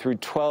cancer. He went through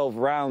 12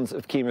 rounds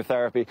of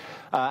chemotherapy,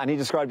 and he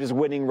described his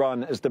winning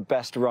run as the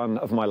best run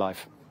of my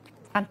life.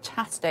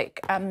 Fantastic.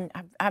 I'm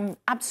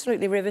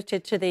absolutely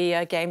riveted to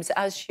the games,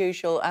 as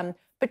usual,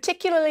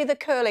 particularly the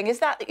curling. Is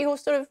that your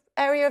sort of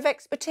area of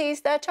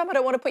expertise there, Tom? I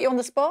don't want to put you on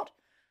the spot.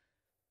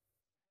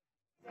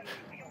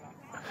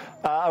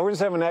 I wouldn't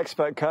say I'm an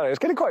expert curler. It's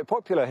getting quite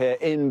popular here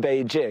in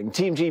Beijing.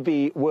 Team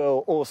GB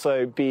will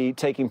also be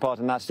taking part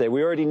in that today.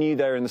 We already knew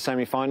they were in the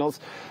semi-finals.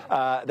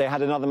 They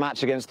had another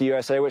match against the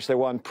USA, which they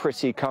won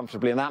pretty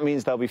comfortably, and that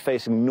means they'll be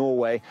facing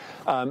Norway,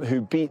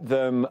 who beat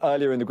them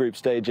earlier in the group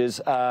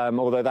stages,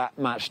 although that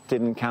match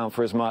didn't count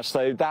for as much.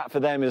 So that, for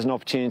them, is an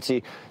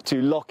opportunity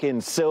to lock in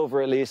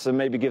silver at least and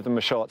maybe give them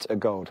a shot at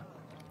gold.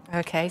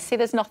 OK, see,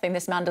 there's nothing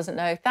this man doesn't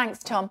know. Thanks,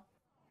 Tom.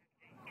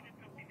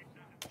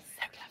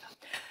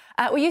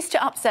 We're used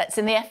to upsets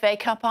in the FA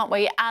Cup, aren't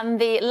we? And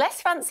the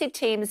less fancied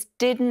teams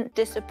didn't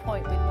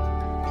disappoint with them.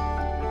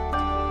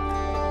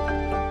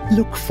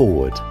 Look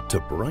forward to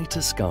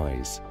brighter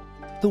skies.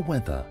 The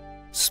weather,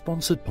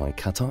 sponsored by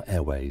Qatar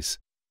Airways.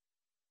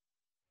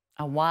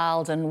 A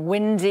wild and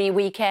windy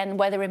weekend.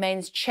 Weather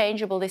remains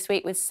changeable this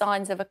week with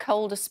signs of a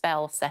colder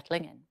spell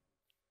settling in.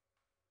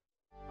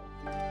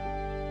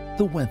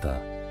 The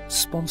weather,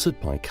 sponsored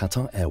by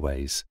Qatar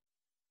Airways.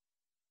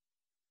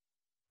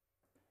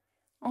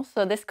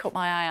 Also, this caught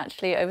my eye,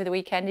 actually, over the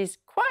weekend. He's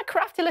quite a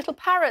crafty little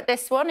parrot,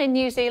 this one, in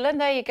New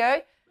Zealand. There you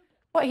go.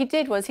 What he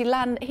did was he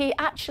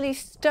actually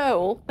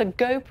stole the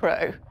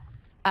GoPro.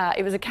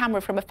 It was a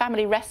camera from a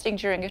family resting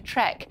during a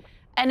trek,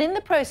 and in the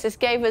process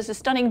gave us a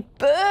stunning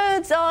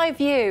bird's-eye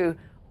view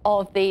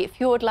of the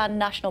Fiordland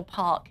National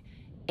Park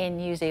in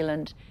New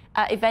Zealand.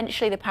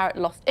 Eventually, the parrot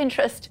lost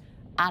interest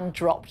and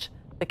dropped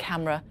the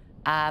camera.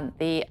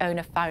 The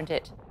owner found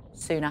it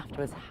soon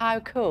afterwards. How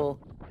cool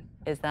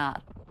is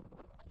that?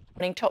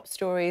 Top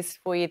stories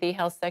for you. The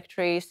Health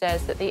Secretary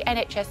says that the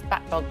NHS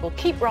backlog will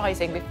keep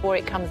rising before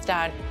it comes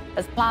down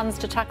as plans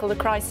to tackle the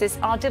crisis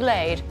are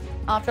delayed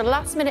after a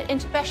last-minute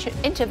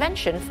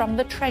intervention from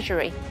the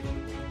Treasury.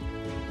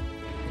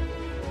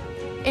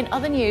 In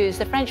other news,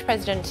 the French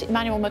President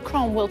Emmanuel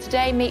Macron will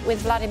today meet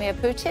with Vladimir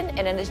Putin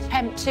in an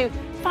attempt to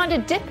find a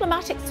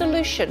diplomatic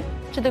solution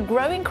to the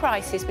growing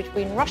crisis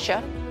between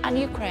Russia and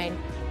Ukraine.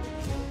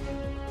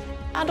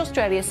 And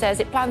Australia says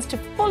it plans to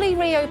fully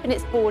reopen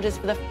its borders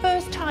for the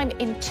first time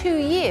in 2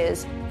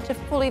 years to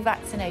fully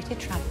vaccinated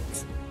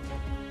travellers.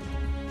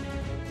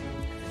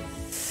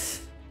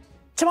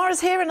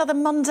 Tomorrow's here, another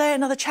Monday,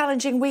 another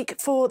challenging week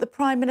for the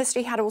Prime Minister.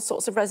 He had all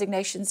sorts of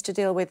resignations to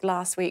deal with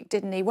last week,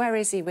 didn't he? Where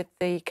is he with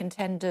the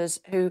contenders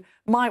who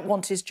might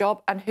want his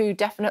job and who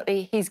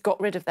definitely he's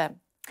got rid of them?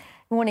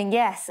 Morning,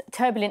 yes.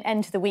 Turbulent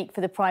end to the week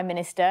for the Prime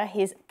Minister.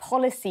 His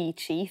policy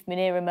chief,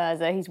 Munira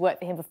Mirza, who's worked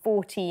for him for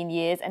 14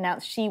 years,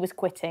 announced she was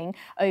quitting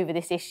over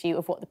this issue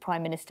of what the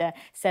Prime Minister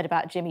said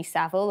about Jimmy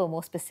Savile, or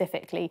more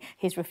specifically,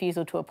 his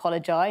refusal to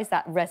apologise.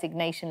 That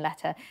resignation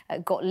letter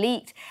got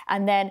leaked.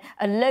 And then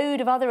a load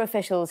of other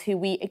officials who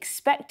we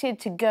expected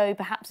to go,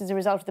 perhaps as a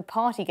result of the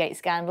Partygate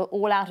scandal,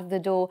 all out of the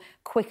door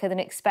quicker than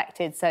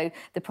expected. So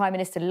the Prime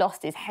Minister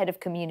lost his head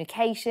of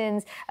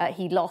communications.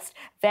 He lost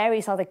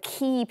various other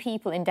key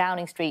people in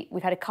Downing Street.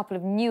 We've had a couple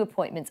of new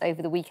appointments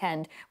over the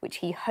weekend, which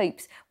he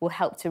hopes will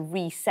help to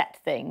reset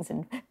things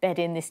and bed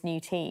in this new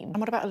team. And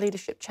what about a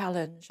leadership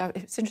challenge?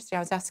 It's interesting.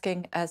 I was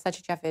asking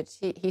Sajid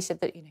Javid. He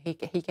said that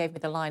he gave me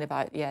the line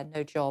about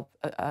no job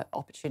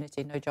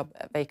opportunity, no job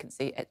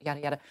vacancy, yada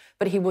yada.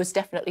 But he was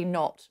definitely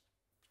not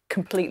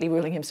completely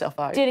ruling himself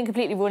out. Didn't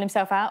completely rule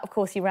himself out. Of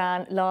course, he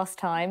ran last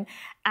time.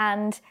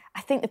 And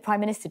I think the Prime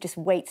Minister just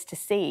waits to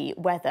see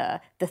whether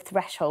the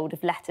threshold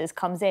of letters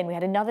comes in. We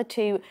had another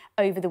two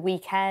over the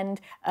weekend,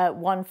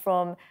 one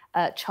from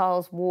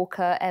Charles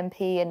Walker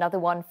MP, another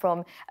one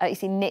from, you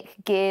see, Nick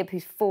Gibb,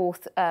 who's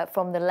fourth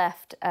from the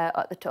left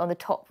on the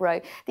top row.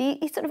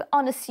 He's sort of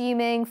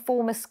unassuming,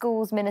 former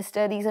schools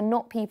minister. These are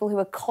not people who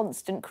are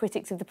constant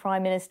critics of the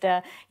Prime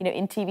Minister,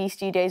 in TV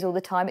studios all the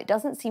time. It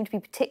doesn't seem to be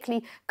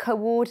particularly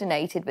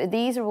coordinated, but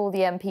these are all the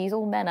MPs,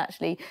 all men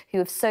actually, who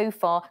have so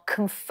far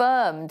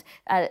confirmed,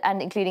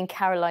 and including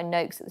Caroline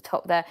Noakes at the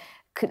top there,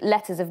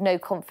 letters of no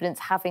confidence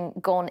having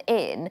gone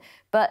in.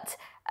 But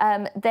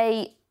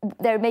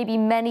there may be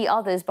many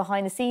others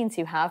behind the scenes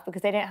who have,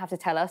 because they don't have to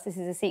tell us. This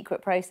is a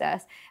secret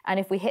process. And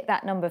if we hit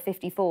that number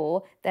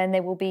 54, then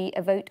there will be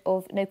a vote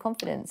of no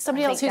confidence.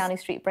 Somebody else Downing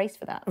Street braced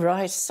for that.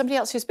 Right. Somebody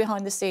else who's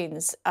behind the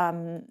scenes,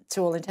 to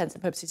all intents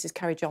and purposes, is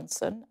Carrie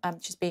Johnson.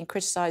 She's being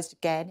criticised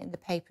again in the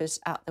papers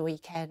at the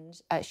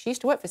weekend. She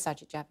used to work for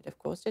Sajid Javid, of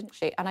course, didn't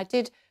she? And I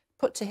did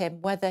put to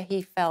him whether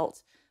he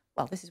felt,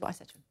 well, this is what I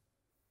said to him.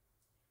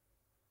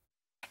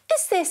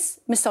 Is this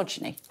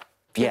misogyny?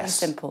 Yes.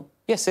 Simple.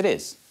 Yes, it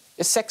is.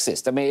 It's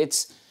sexist. I mean,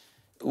 it's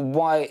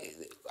why...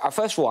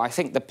 First of all, I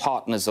think the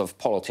partners of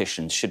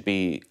politicians should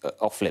be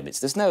off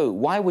limits.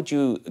 Why would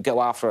you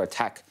go after or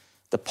attack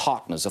the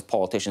partners of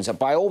politicians? And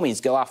by all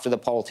means, go after the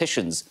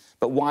politicians,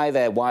 but why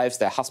their wives,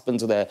 their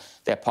husbands, or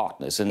their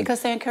partners? And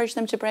because they encourage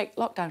them to break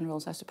lockdown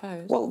rules, I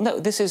suppose. Well, no,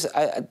 this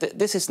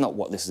is not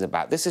what this is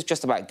about. This is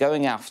just about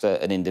going after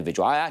an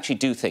individual. I actually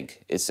do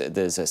think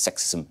there's a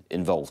sexism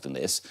involved in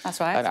this. That's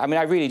right. I mean,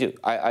 I really do.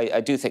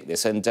 I do think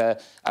this, and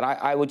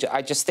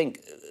I just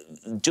think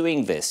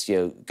doing this,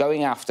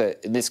 going after,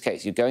 in this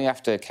case, you're going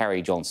after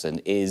Carrie Johnson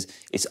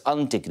it's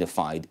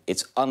undignified,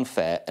 it's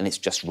unfair, and it's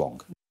just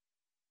wrong.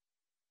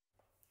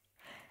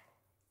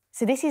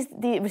 So this is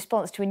the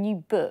response to a new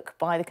book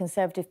by the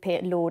Conservative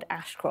peer Lord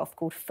Ashcroft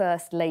called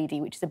First Lady,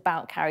 which is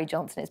about Carrie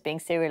Johnson. It's being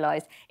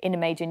serialised in a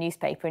major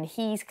newspaper, and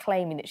he's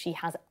claiming that she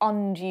has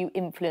undue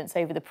influence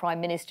over the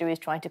Prime Minister, who is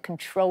trying to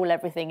control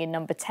everything in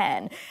number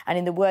 10. And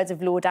in the words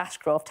of Lord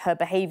Ashcroft, her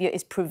behaviour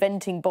is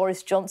preventing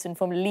Boris Johnson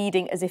from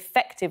leading as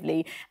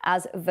effectively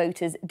as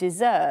voters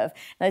deserve.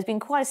 Now, there's been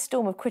quite a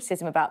storm of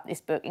criticism about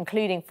this book,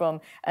 including from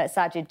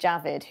Sajid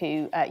Javid,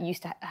 who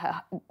used to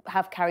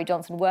have Carrie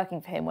Johnson working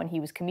for him when he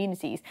was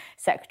Communities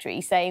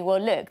Secretary, saying,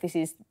 well, look, this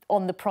is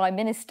on the Prime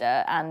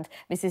Minister and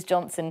Mrs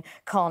Johnson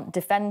can't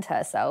defend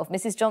herself.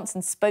 Mrs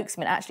Johnson's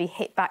spokesman actually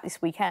hit back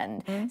this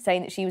weekend,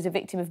 saying that she was a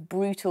victim of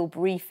brutal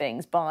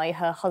briefings by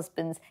her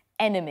husband's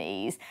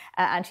enemies,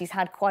 and she's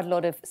had quite a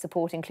lot of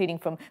support, including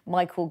from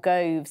Michael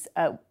Gove's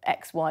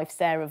ex-wife,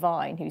 Sarah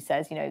Vine, who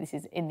says, this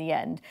is, in the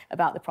end,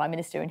 about the Prime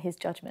Minister and his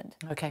judgment.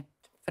 OK,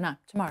 for now,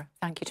 tomorrow.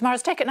 Thank you.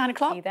 Tomorrow's Take at 9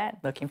 o'clock. See you then.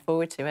 Looking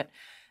forward to it.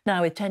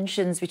 Now, with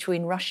tensions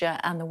between Russia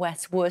and the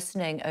West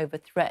worsening over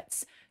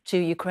threats to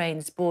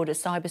Ukraine's border,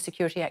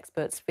 cybersecurity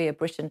experts fear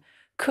Britain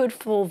could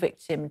fall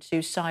victim to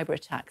cyber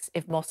attacks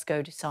if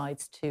Moscow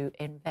decides to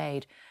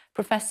invade.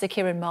 Professor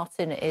Kieran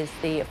Martin is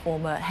the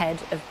former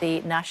head of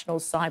the National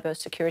Cyber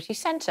Security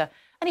Centre,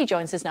 and he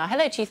joins us now.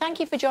 Hello to you.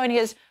 Thank you for joining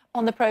us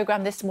on the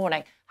programme this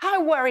morning.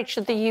 How worried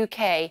should the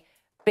UK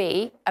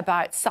be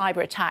about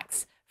cyber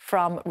attacks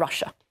from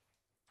Russia?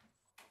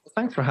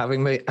 Thanks for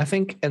having me. I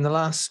think in the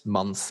last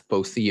month,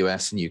 both the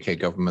US and UK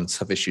governments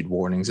have issued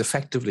warnings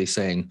effectively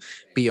saying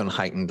be on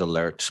heightened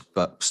alert,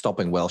 but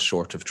stopping well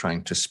short of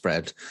trying to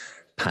spread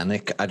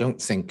panic. I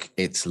don't think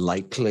it's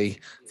likely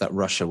that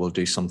Russia will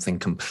do something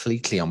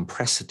completely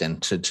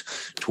unprecedented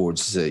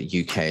towards the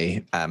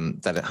UK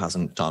that it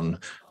hasn't done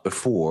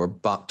before,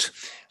 but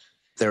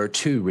there are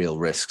two real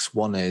risks.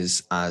 One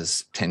is,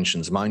 as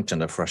tensions mount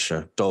and if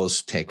Russia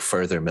does take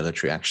further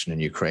military action in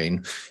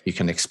Ukraine, you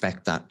can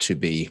expect that to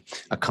be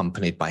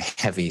accompanied by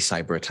heavy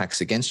cyber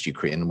attacks against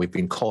Ukraine. We've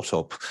been caught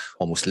up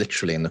almost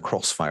literally in the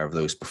crossfire of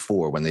those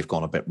before when they've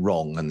gone a bit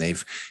wrong and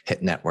they've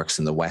hit networks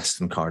in the West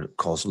and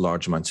caused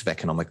large amounts of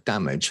economic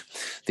damage.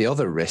 The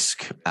other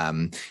risk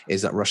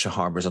is that Russia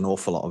harbours an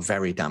awful lot of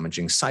very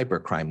damaging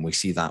cybercrime. We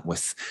see that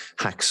with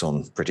hacks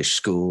on British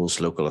schools,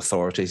 local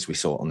authorities. We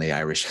saw it on the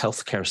Irish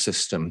healthcare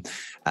system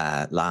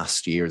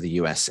last year, the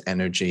US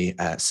energy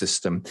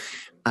system.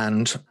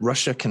 And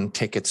Russia can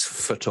take its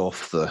foot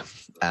off the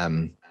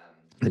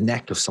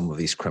neck of some of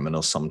these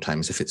criminals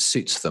sometimes if it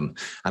suits them.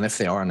 And if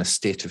they are in a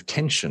state of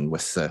tension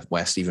with the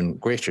West, even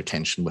greater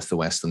tension with the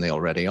West than they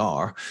already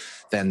are,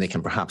 then they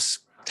can perhaps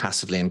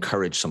tacitly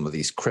encourage some of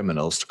these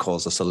criminals to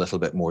cause us a little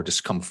bit more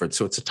discomfort.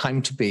 So it's a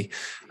time to be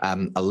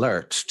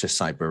alert to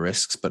cyber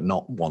risks, but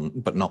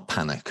not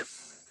panic.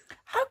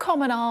 How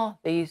common are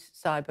these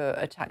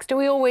cyber attacks? Do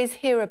we always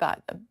hear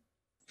about them?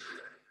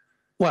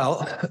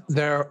 Well,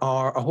 there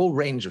are a whole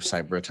range of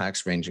cyber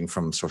attacks ranging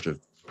from sort of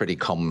pretty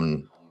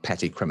common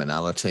petty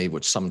criminality,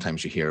 which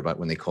sometimes you hear about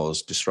when they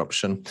cause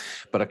disruption.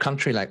 But a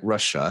country like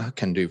Russia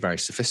can do very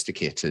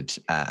sophisticated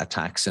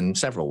attacks in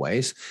several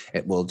ways.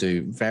 It will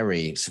do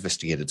very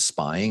sophisticated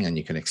spying, and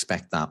you can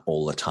expect that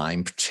all the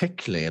time,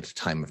 particularly at a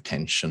time of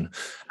tension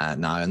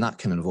now. And that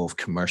can involve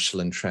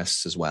commercial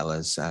interests as well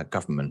as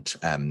government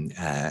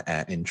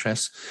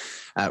interests.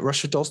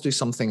 Russia does do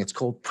something, it's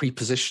called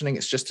pre-positioning.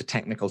 It's just a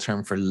technical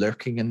term for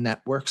lurking in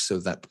networks so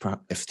that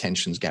if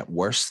tensions get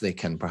worse, they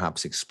can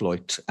perhaps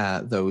exploit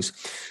those.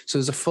 So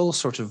there's a full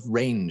sort of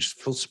range,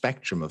 full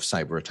spectrum of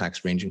cyber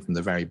attacks ranging from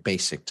the very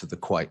basic to the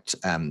quite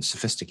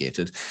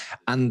sophisticated.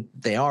 And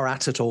they are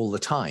at it all the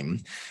time,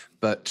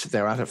 but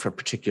they're at it for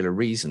particular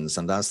reasons.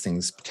 And as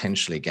things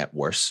potentially get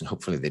worse, and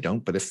hopefully they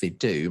don't, but if they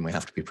do, and we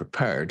have to be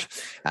prepared,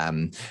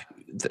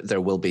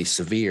 there will be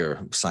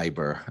severe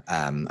cyber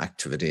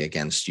activity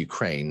against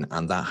Ukraine,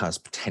 and that has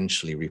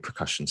potentially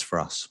repercussions for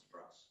us.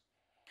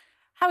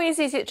 How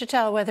easy is it to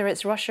tell whether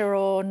it's Russia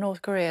or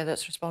North Korea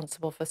that's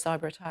responsible for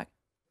cyber attack?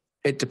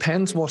 It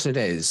depends what it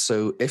is.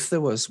 So if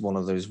there was one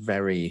of those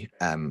very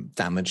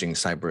damaging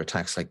cyber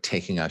attacks, like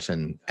taking out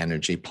an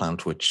energy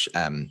plant, which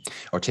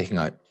or taking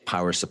out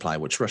power supply,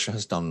 which Russia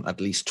has done at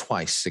least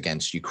twice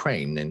against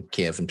Ukraine, in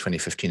Kiev in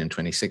 2015 and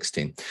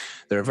 2016.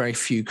 There are very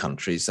few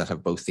countries that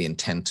have both the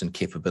intent and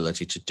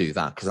capability to do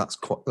that, because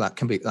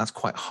that's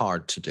quite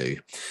hard to do.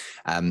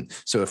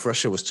 So if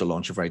Russia was to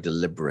launch a very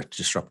deliberate,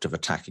 disruptive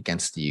attack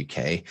against the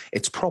UK,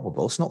 it's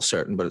probable, it's not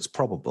certain, but it's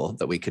probable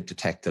that we could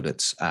detect that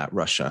it's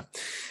Russia.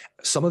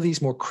 Some of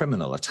these more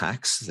criminal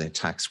attacks, the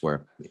attacks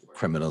where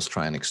criminals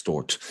try and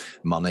extort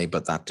money,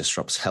 but that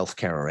disrupts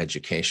healthcare or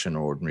education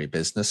or ordinary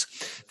business,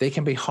 they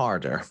can be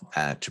harder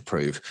to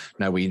prove.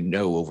 Now, we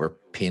know over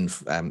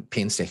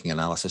painstaking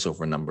analysis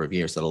over a number of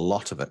years that a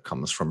lot of it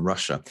comes from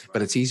Russia,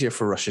 but it's easier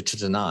for Russia to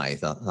deny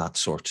that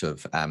sort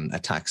of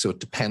attack. So it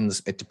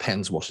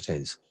depends what it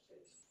is.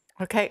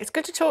 OK, it's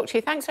good to talk to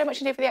you. Thanks so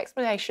much indeed for the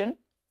explanation.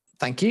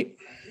 Thank you.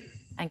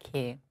 Thank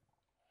you.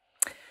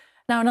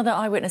 Now, another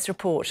eyewitness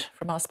report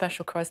from our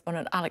special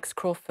correspondent, Alex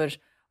Crawford,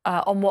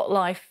 on what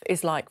life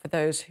is like for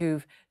those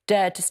who've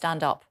dared to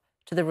stand up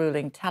to the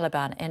ruling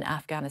Taliban in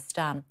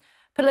Afghanistan.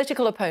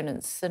 Political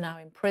opponents are now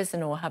in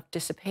prison or have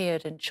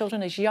disappeared, and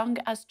children as young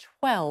as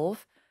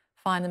 12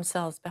 find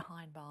themselves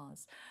behind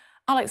bars.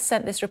 Alex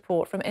sent this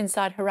report from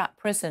inside Herat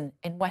prison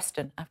in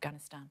western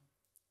Afghanistan.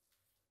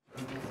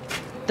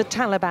 The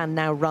Taliban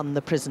now run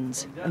the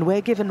prisons, and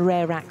we're given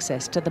rare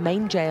access to the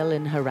main jail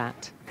in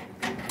Herat.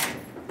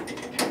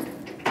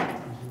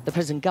 The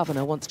prison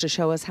governor wants to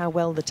show us how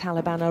well the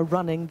Taliban are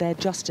running their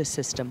justice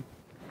system.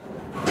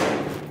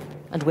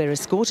 And we're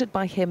escorted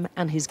by him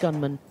and his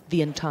gunmen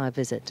the entire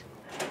visit.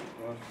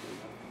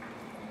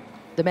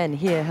 The men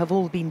here have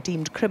all been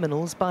deemed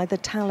criminals by the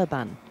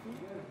Taliban.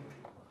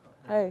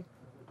 Hey,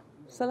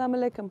 salam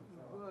alaikum.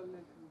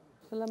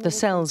 The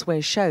cells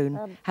we're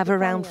shown have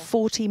around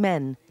 40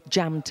 men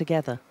jammed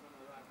together.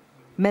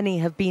 Many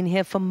have been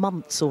here for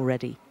months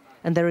already,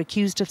 and they're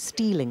accused of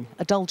stealing,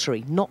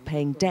 adultery, not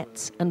paying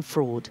debts and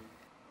fraud.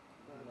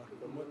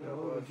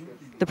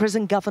 The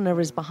prison governor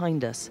is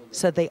behind us,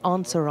 so they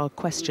answer our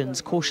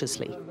questions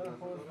cautiously.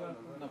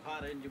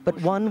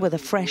 But one with a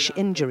fresh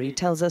injury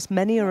tells us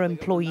many are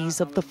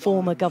employees of the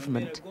former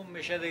government.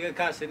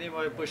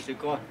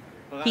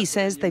 He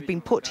says they've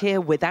been put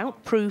here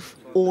without proof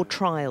or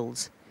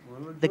trials.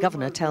 The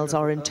governor tells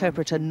our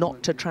interpreter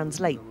not to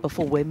translate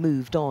before we're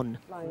moved on.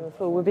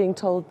 We're being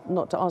told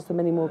not to ask them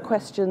any more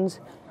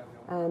questions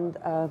and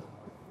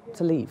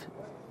to leave.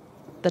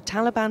 The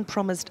Taliban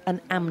promised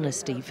an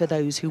amnesty for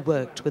those who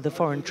worked with the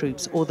foreign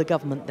troops or the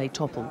government they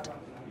toppled.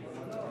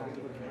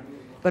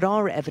 But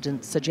our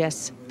evidence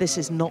suggests this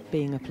is not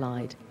being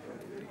applied.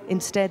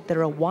 Instead,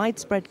 there are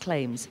widespread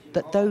claims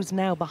that those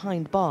now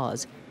behind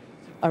bars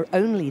are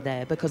only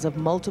there because of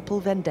multiple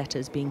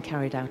vendettas being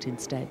carried out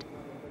instead.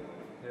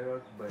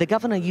 The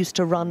governor used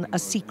to run a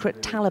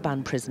secret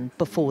Taliban prison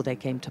before they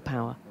came to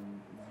power.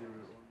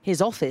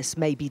 His office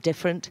may be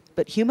different,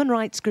 but human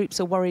rights groups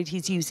are worried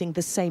he's using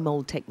the same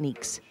old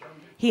techniques.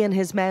 He and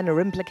his men are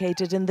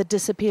implicated in the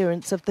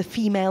disappearance of the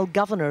female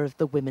governor of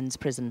the women's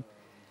prison.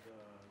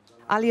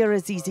 Alia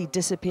Azizi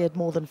disappeared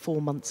more than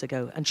 4 months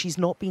ago, and she's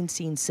not been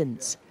seen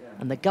since.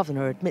 And the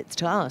governor admits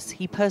to us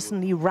he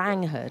personally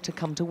rang her to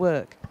come to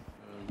work.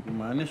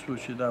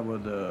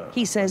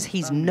 He says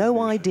he's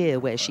no idea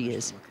where she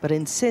is, but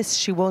insists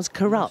she was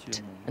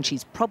corrupt, and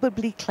she's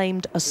probably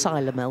claimed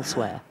asylum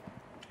elsewhere.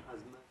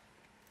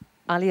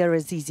 Alia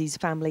Azizi's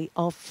family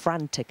are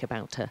frantic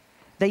about her.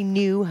 They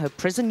knew her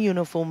prison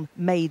uniform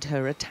made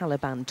her a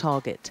Taliban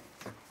target.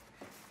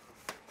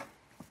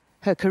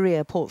 Her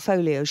career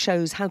portfolio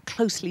shows how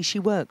closely she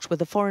worked with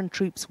the foreign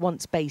troops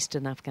once based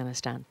in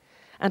Afghanistan.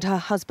 And her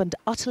husband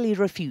utterly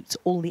refutes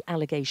all the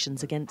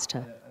allegations against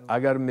her.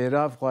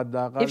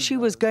 If she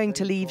was going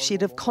to leave,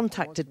 she'd have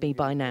contacted me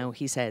by now,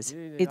 he says.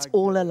 It's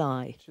all a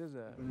lie.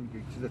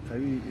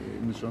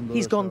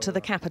 He's gone to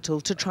the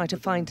capital to try to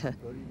find her.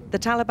 The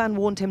Taliban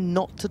warned him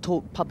not to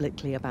talk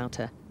publicly about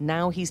her.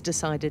 Now he's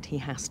decided he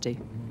has to.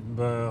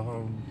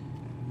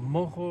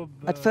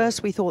 At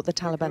first we thought the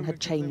Taliban had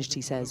changed,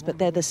 he says, but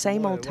they're the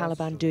same old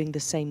Taliban doing the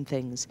same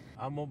things.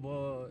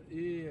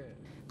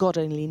 God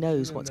only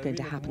knows what's going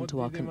to happen to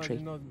our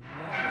country.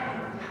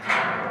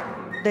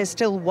 There's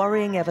still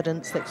worrying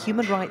evidence that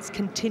human rights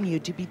continue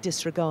to be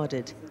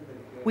disregarded.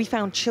 We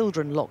found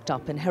children locked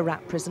up in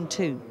Herat prison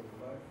too.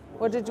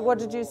 What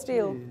did you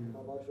steal?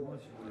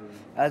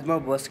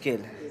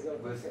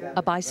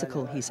 A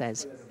bicycle, he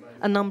says.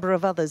 A number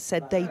of others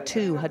said they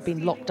too had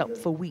been locked up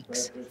for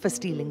weeks for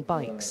stealing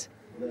bikes.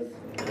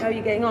 How are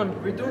you getting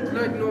on? We don't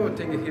like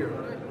nothing here.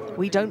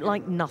 We don't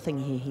like nothing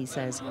here, he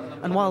says.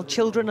 And while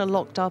children are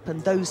locked up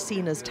and those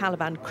seen as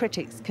Taliban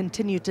critics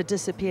continue to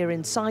disappear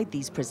inside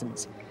these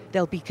prisons,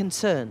 there'll be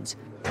concerns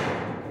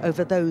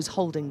over those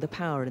holding the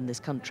power in this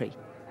country.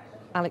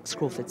 Alex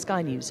Crawford,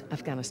 Sky News,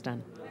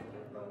 Afghanistan.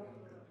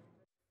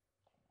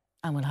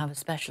 And we'll have a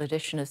special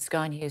edition of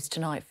Sky News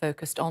tonight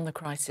focused on the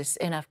crisis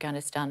in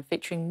Afghanistan,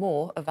 featuring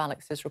more of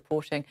Alex's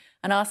reporting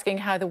and asking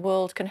how the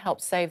world can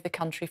help save the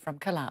country from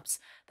collapse.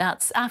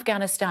 That's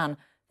Afghanistan,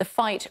 the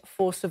fight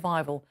for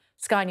survival.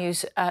 Sky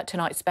News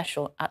tonight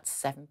special at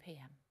 7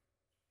 p.m.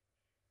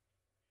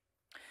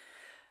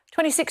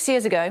 26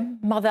 years ago,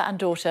 mother and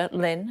daughter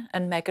Lynn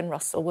and Megan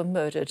Russell were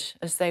murdered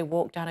as they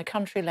walked down a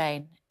country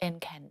lane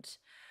in Kent.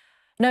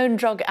 Known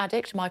drug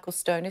addict Michael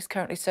Stone is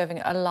currently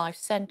serving a life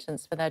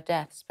sentence for their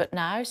deaths, but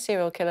now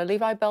serial killer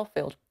Levi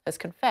Belfield has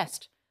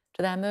confessed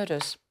to their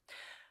murders.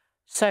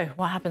 So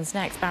what happens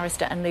next?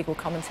 Barrister and legal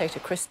commentator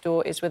Chris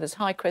Dorr is with us.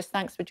 Hi, Chris.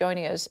 Thanks for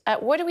joining us.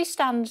 Where do we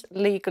stand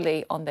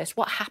legally on this?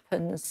 What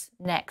happens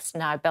next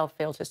now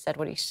Belfield has said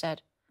what he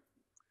said?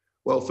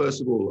 Well, first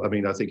of all, I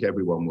mean, I think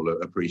everyone will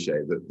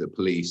appreciate that the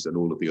police and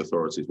all of the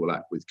authorities will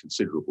act with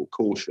considerable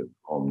caution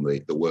on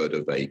the word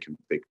of a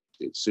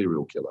convicted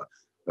serial killer.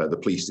 The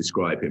police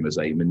describe him as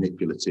a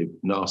manipulative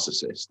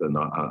narcissist, and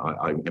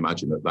I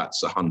imagine that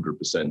that's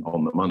 100%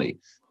 on the money.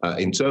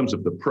 In terms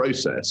of the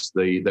process,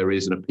 there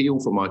is an appeal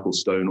for Michael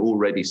Stone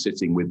already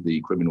sitting with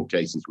the Criminal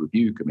Cases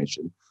Review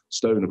Commission.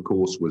 Stone, of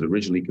course, was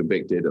originally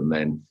convicted, and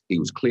then he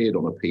was cleared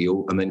on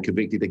appeal, and then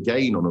convicted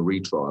again on a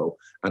retrial,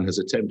 and has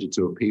attempted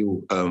to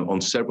appeal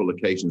on several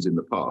occasions in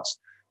the past.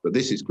 But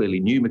this is clearly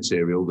new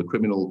material. The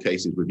Criminal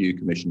Cases Review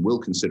Commission will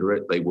consider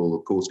it. They will,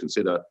 of course,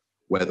 consider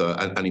whether,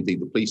 and indeed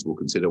the police will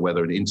consider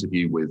whether an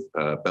interview with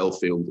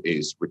Belfield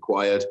is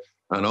required.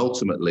 And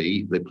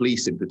ultimately, the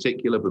police in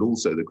particular, but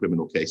also the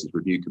Criminal Cases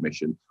Review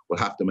Commission, will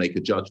have to make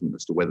a judgment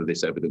as to whether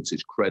this evidence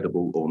is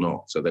credible or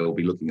not. So they will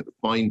be looking at the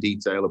fine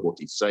detail of what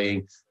he's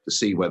saying to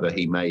see whether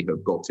he may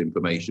have got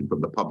information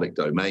from the public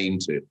domain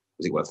to,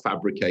 as it were,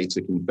 fabricate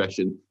a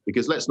confession.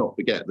 Because let's not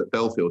forget that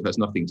Belfield has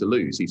nothing to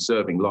lose. He's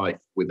serving life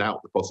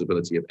without the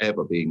possibility of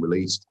ever being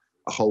released,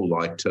 a whole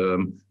life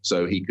term,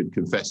 so he could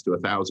confess to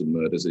 1,000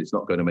 murders. It's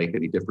not going to make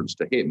any difference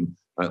to him.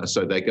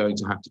 So they're going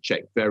to have to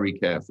check very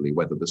carefully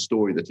whether the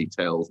story that he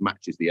tells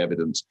matches the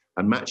evidence,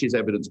 and matches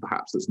evidence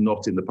perhaps that's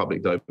not in the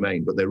public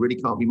domain. But there really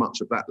can't be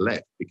much of that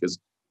left because,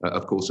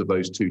 of course, of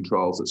those two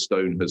trials that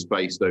Stone has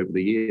faced over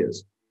the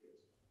years.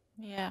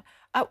 Yeah.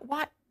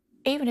 Why,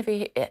 even if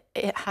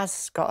it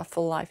has got a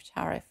full life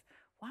tariff,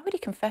 why would he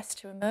confess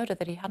to a murder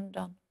that he hadn't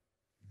done?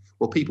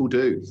 Well, people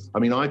do. I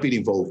mean, I've been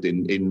involved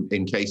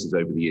in cases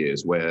over the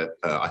years where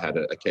I had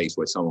a case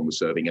where someone was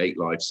serving 8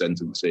 life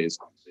sentences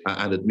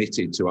and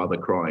admitted to other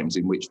crimes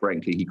in which,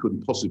 frankly, he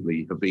couldn't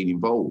possibly have been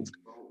involved.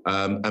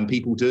 And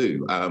people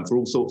do, for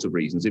all sorts of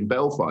reasons. In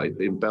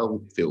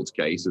Belfield's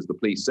case, as the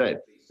police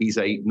said, he's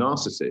a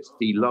narcissist.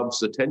 He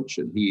loves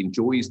attention. He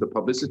enjoys the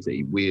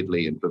publicity,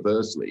 weirdly and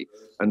perversely.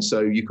 And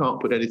so you can't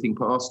put anything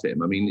past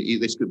him. I mean,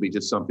 this could be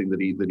just something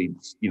that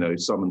he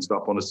summons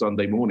up on a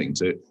Sunday morning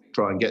to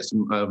try and get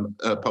some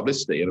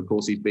publicity. And of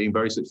course, he's being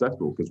very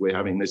successful because we're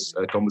having this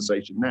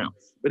conversation now.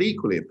 But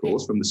equally, of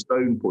course, from the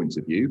Stone point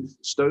of view,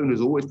 Stone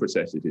has always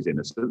protested his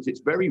innocence.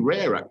 It's very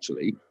rare,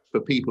 actually, for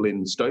people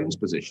in Stone's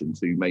position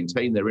to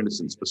maintain their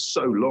innocence for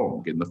so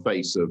long in the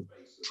face of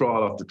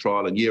trial after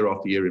trial and year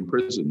after year in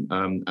prison,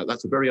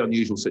 that's a very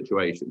unusual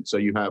situation. So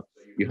you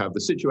have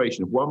the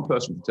situation of one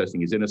person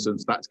protesting his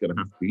innocence. That's going to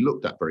have to be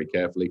looked at very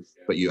carefully,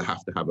 but you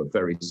have to have a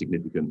very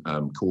significant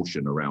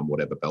caution around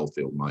whatever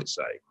Belfield might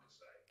say.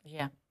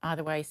 Yeah,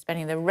 either way,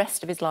 spending the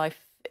rest of his life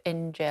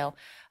in jail.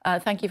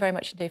 Thank you very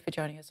much indeed for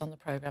joining us on the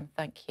programme.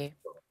 Thank you.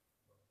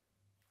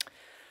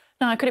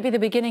 Now, could it be the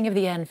beginning of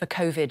the end for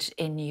COVID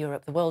in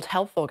Europe? The World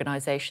Health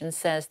Organization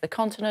says the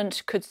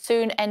continent could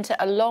soon enter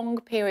a long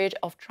period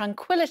of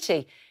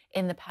tranquility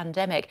in the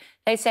pandemic.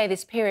 They say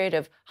this period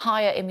of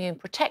higher immune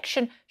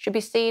protection should be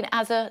seen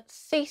as a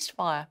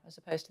ceasefire as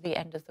opposed to the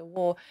end of the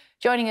war.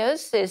 Joining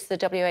us is the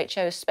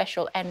WHO's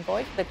Special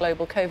Envoy for the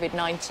global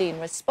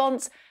COVID-19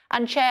 response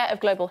and Chair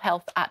of Global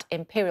Health at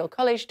Imperial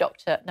College,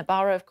 Dr.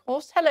 Nabarro, of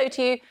course. Hello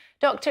to you,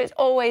 Doctor. It's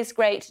always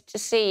great to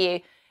see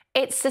you.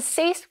 It's a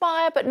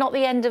ceasefire, but not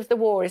the end of the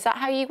war. Is that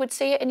how you would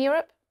see it in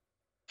Europe?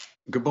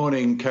 Good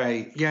morning,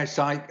 Kay. Yes,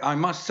 I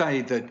must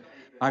say that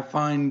I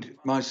find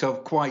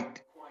myself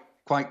quite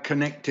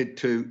connected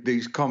to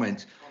these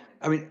comments.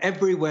 I mean,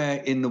 everywhere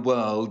in the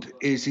world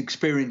is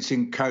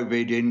experiencing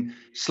COVID in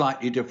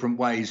slightly different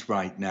ways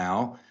right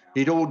now.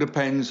 It all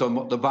depends on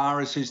what the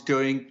virus is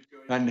doing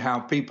and how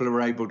people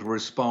are able to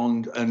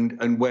respond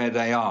and where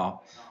they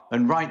are.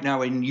 And right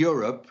now in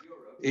Europe,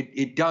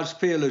 it does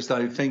feel as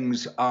though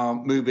things are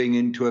moving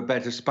into a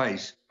better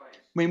space. I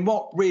mean,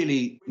 what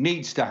really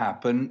needs to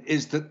happen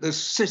is that the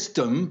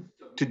system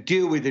to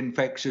deal with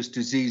infectious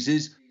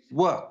diseases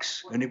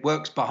works, and it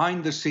works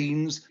behind the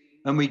scenes,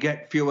 and we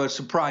get fewer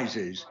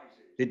surprises.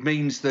 It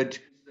means that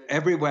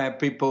everywhere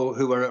people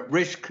who are at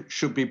risk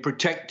should be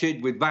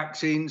protected with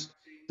vaccines,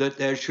 that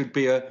there should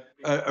be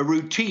a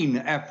routine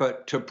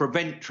effort to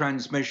prevent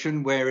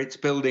transmission where it's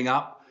building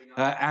up,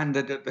 and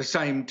that at the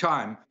same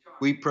time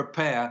we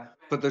prepare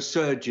for the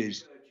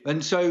surges.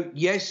 And so,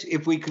 yes,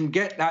 if we can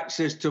get that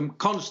system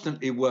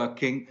constantly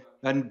working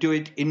and do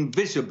it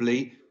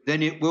invisibly,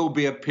 then it will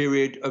be a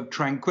period of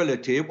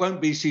tranquility. It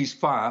won't be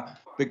ceasefire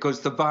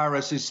because the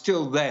virus is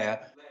still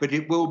there, but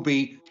it will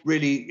be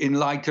really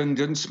enlightened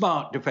and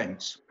smart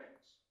defence.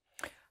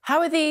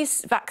 How are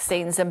these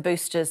vaccines and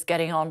boosters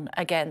getting on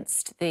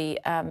against the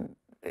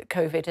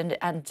COVID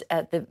and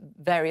the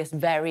various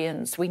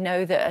variants? We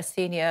know that a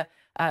senior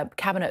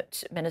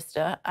cabinet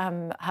minister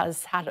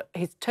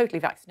he's totally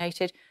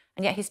vaccinated,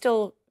 and yet he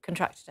still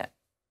contracted it.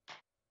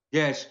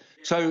 Yes,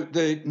 so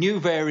the new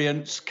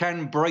variants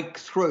can break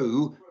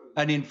through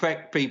and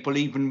infect people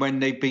even when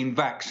they've been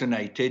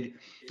vaccinated.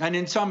 And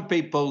in some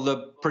people,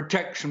 the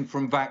protection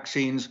from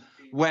vaccines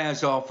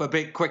wears off a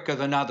bit quicker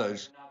than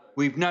others.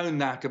 We've known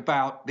that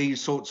about these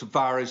sorts of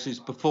viruses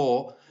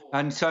before.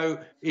 And so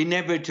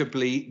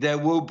inevitably, there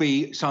will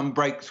be some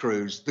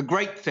breakthroughs. The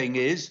great thing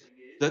is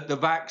that the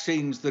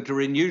vaccines that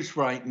are in use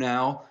right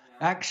now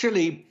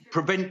actually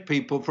prevent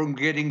people from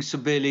getting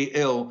severely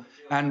ill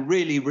and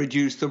really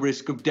reduce the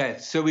risk of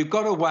death. So we've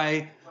got a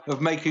way of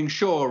making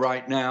sure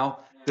right now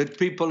that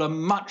people are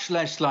much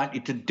less likely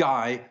to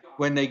die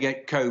when they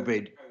get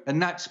COVID.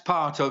 And that's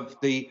part of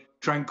the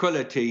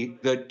tranquility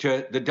that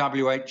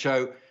the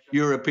WHO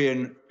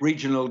European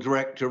Regional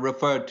Director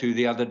referred to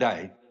the other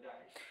day.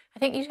 I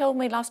think you told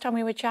me last time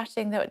we were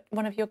chatting that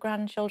one of your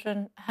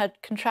grandchildren had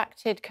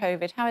contracted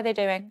COVID. How are they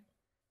doing?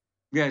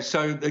 Yeah,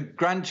 so the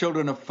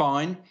grandchildren are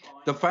fine.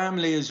 The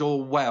family is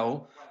all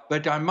well.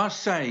 But I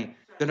must say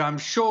that I'm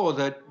sure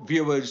that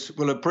viewers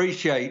will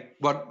appreciate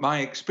what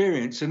my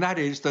experience, and that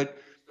is that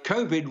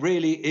COVID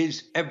really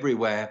is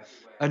everywhere.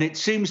 And it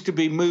seems to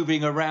be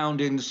moving around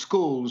in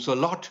schools a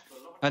lot.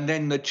 And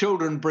then the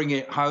children bring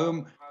it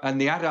home and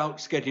the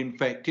adults get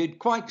infected.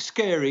 Quite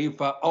scary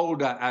for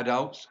older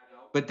adults.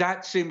 But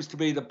that seems to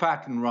be the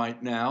pattern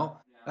right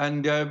now.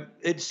 And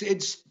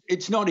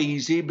it's not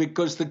easy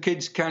because the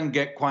kids can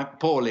get quite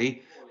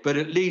poorly. But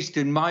at least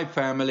in my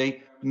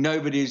family,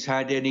 nobody's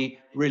had any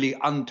really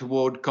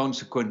untoward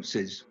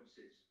consequences.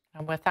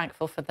 And we're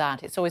thankful for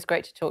that. It's always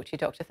great to talk to you,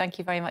 Doctor. Thank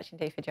you very much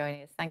indeed for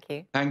joining us. Thank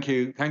you. Thank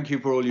you. Thank you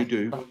for all you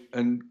do.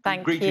 And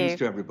greetings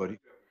to everybody.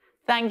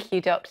 Thank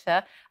you,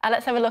 Doctor.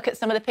 Let's have a look at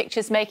some of the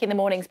pictures making the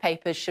morning's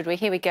papers, should we?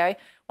 Here we go.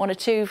 One or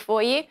two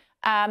for you.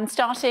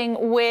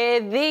 Starting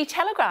with the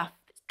Telegraph.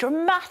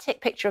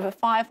 Dramatic picture of a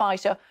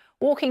firefighter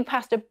walking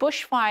past a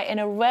bushfire in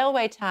a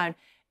railway town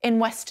in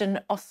Western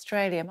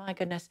Australia. My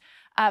goodness.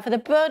 For the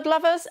bird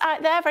lovers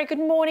out there, very good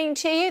morning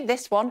to you.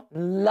 This one,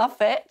 love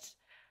it.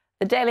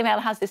 The Daily Mail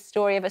has this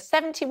story of a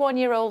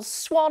 71-year-old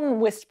swan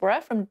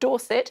whisperer from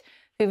Dorset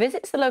who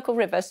visits the local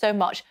river so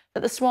much that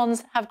the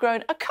swans have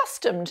grown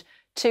accustomed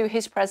to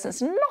his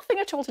presence. Nothing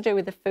at all to do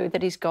with the food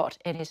that he's got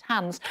in his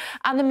hands.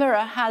 And the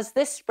Mirror has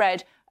this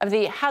spread of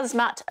the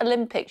Hazmat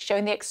Olympics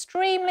showing the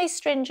extremely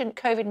stringent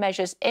COVID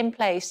measures in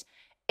place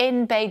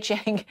in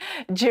Beijing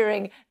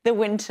during the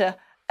Winter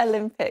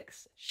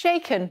Olympics.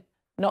 Shaken,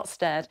 not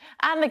stared.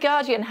 And The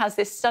Guardian has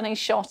this stunning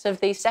shot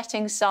of the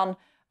setting sun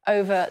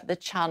over the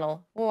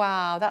channel.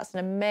 Wow, that's an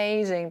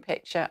amazing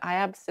picture. I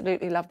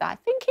absolutely love that. I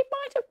think it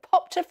might have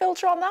popped a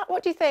filter on that.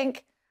 What do you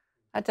think?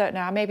 I don't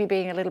know. I may be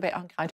being a little bit unkind.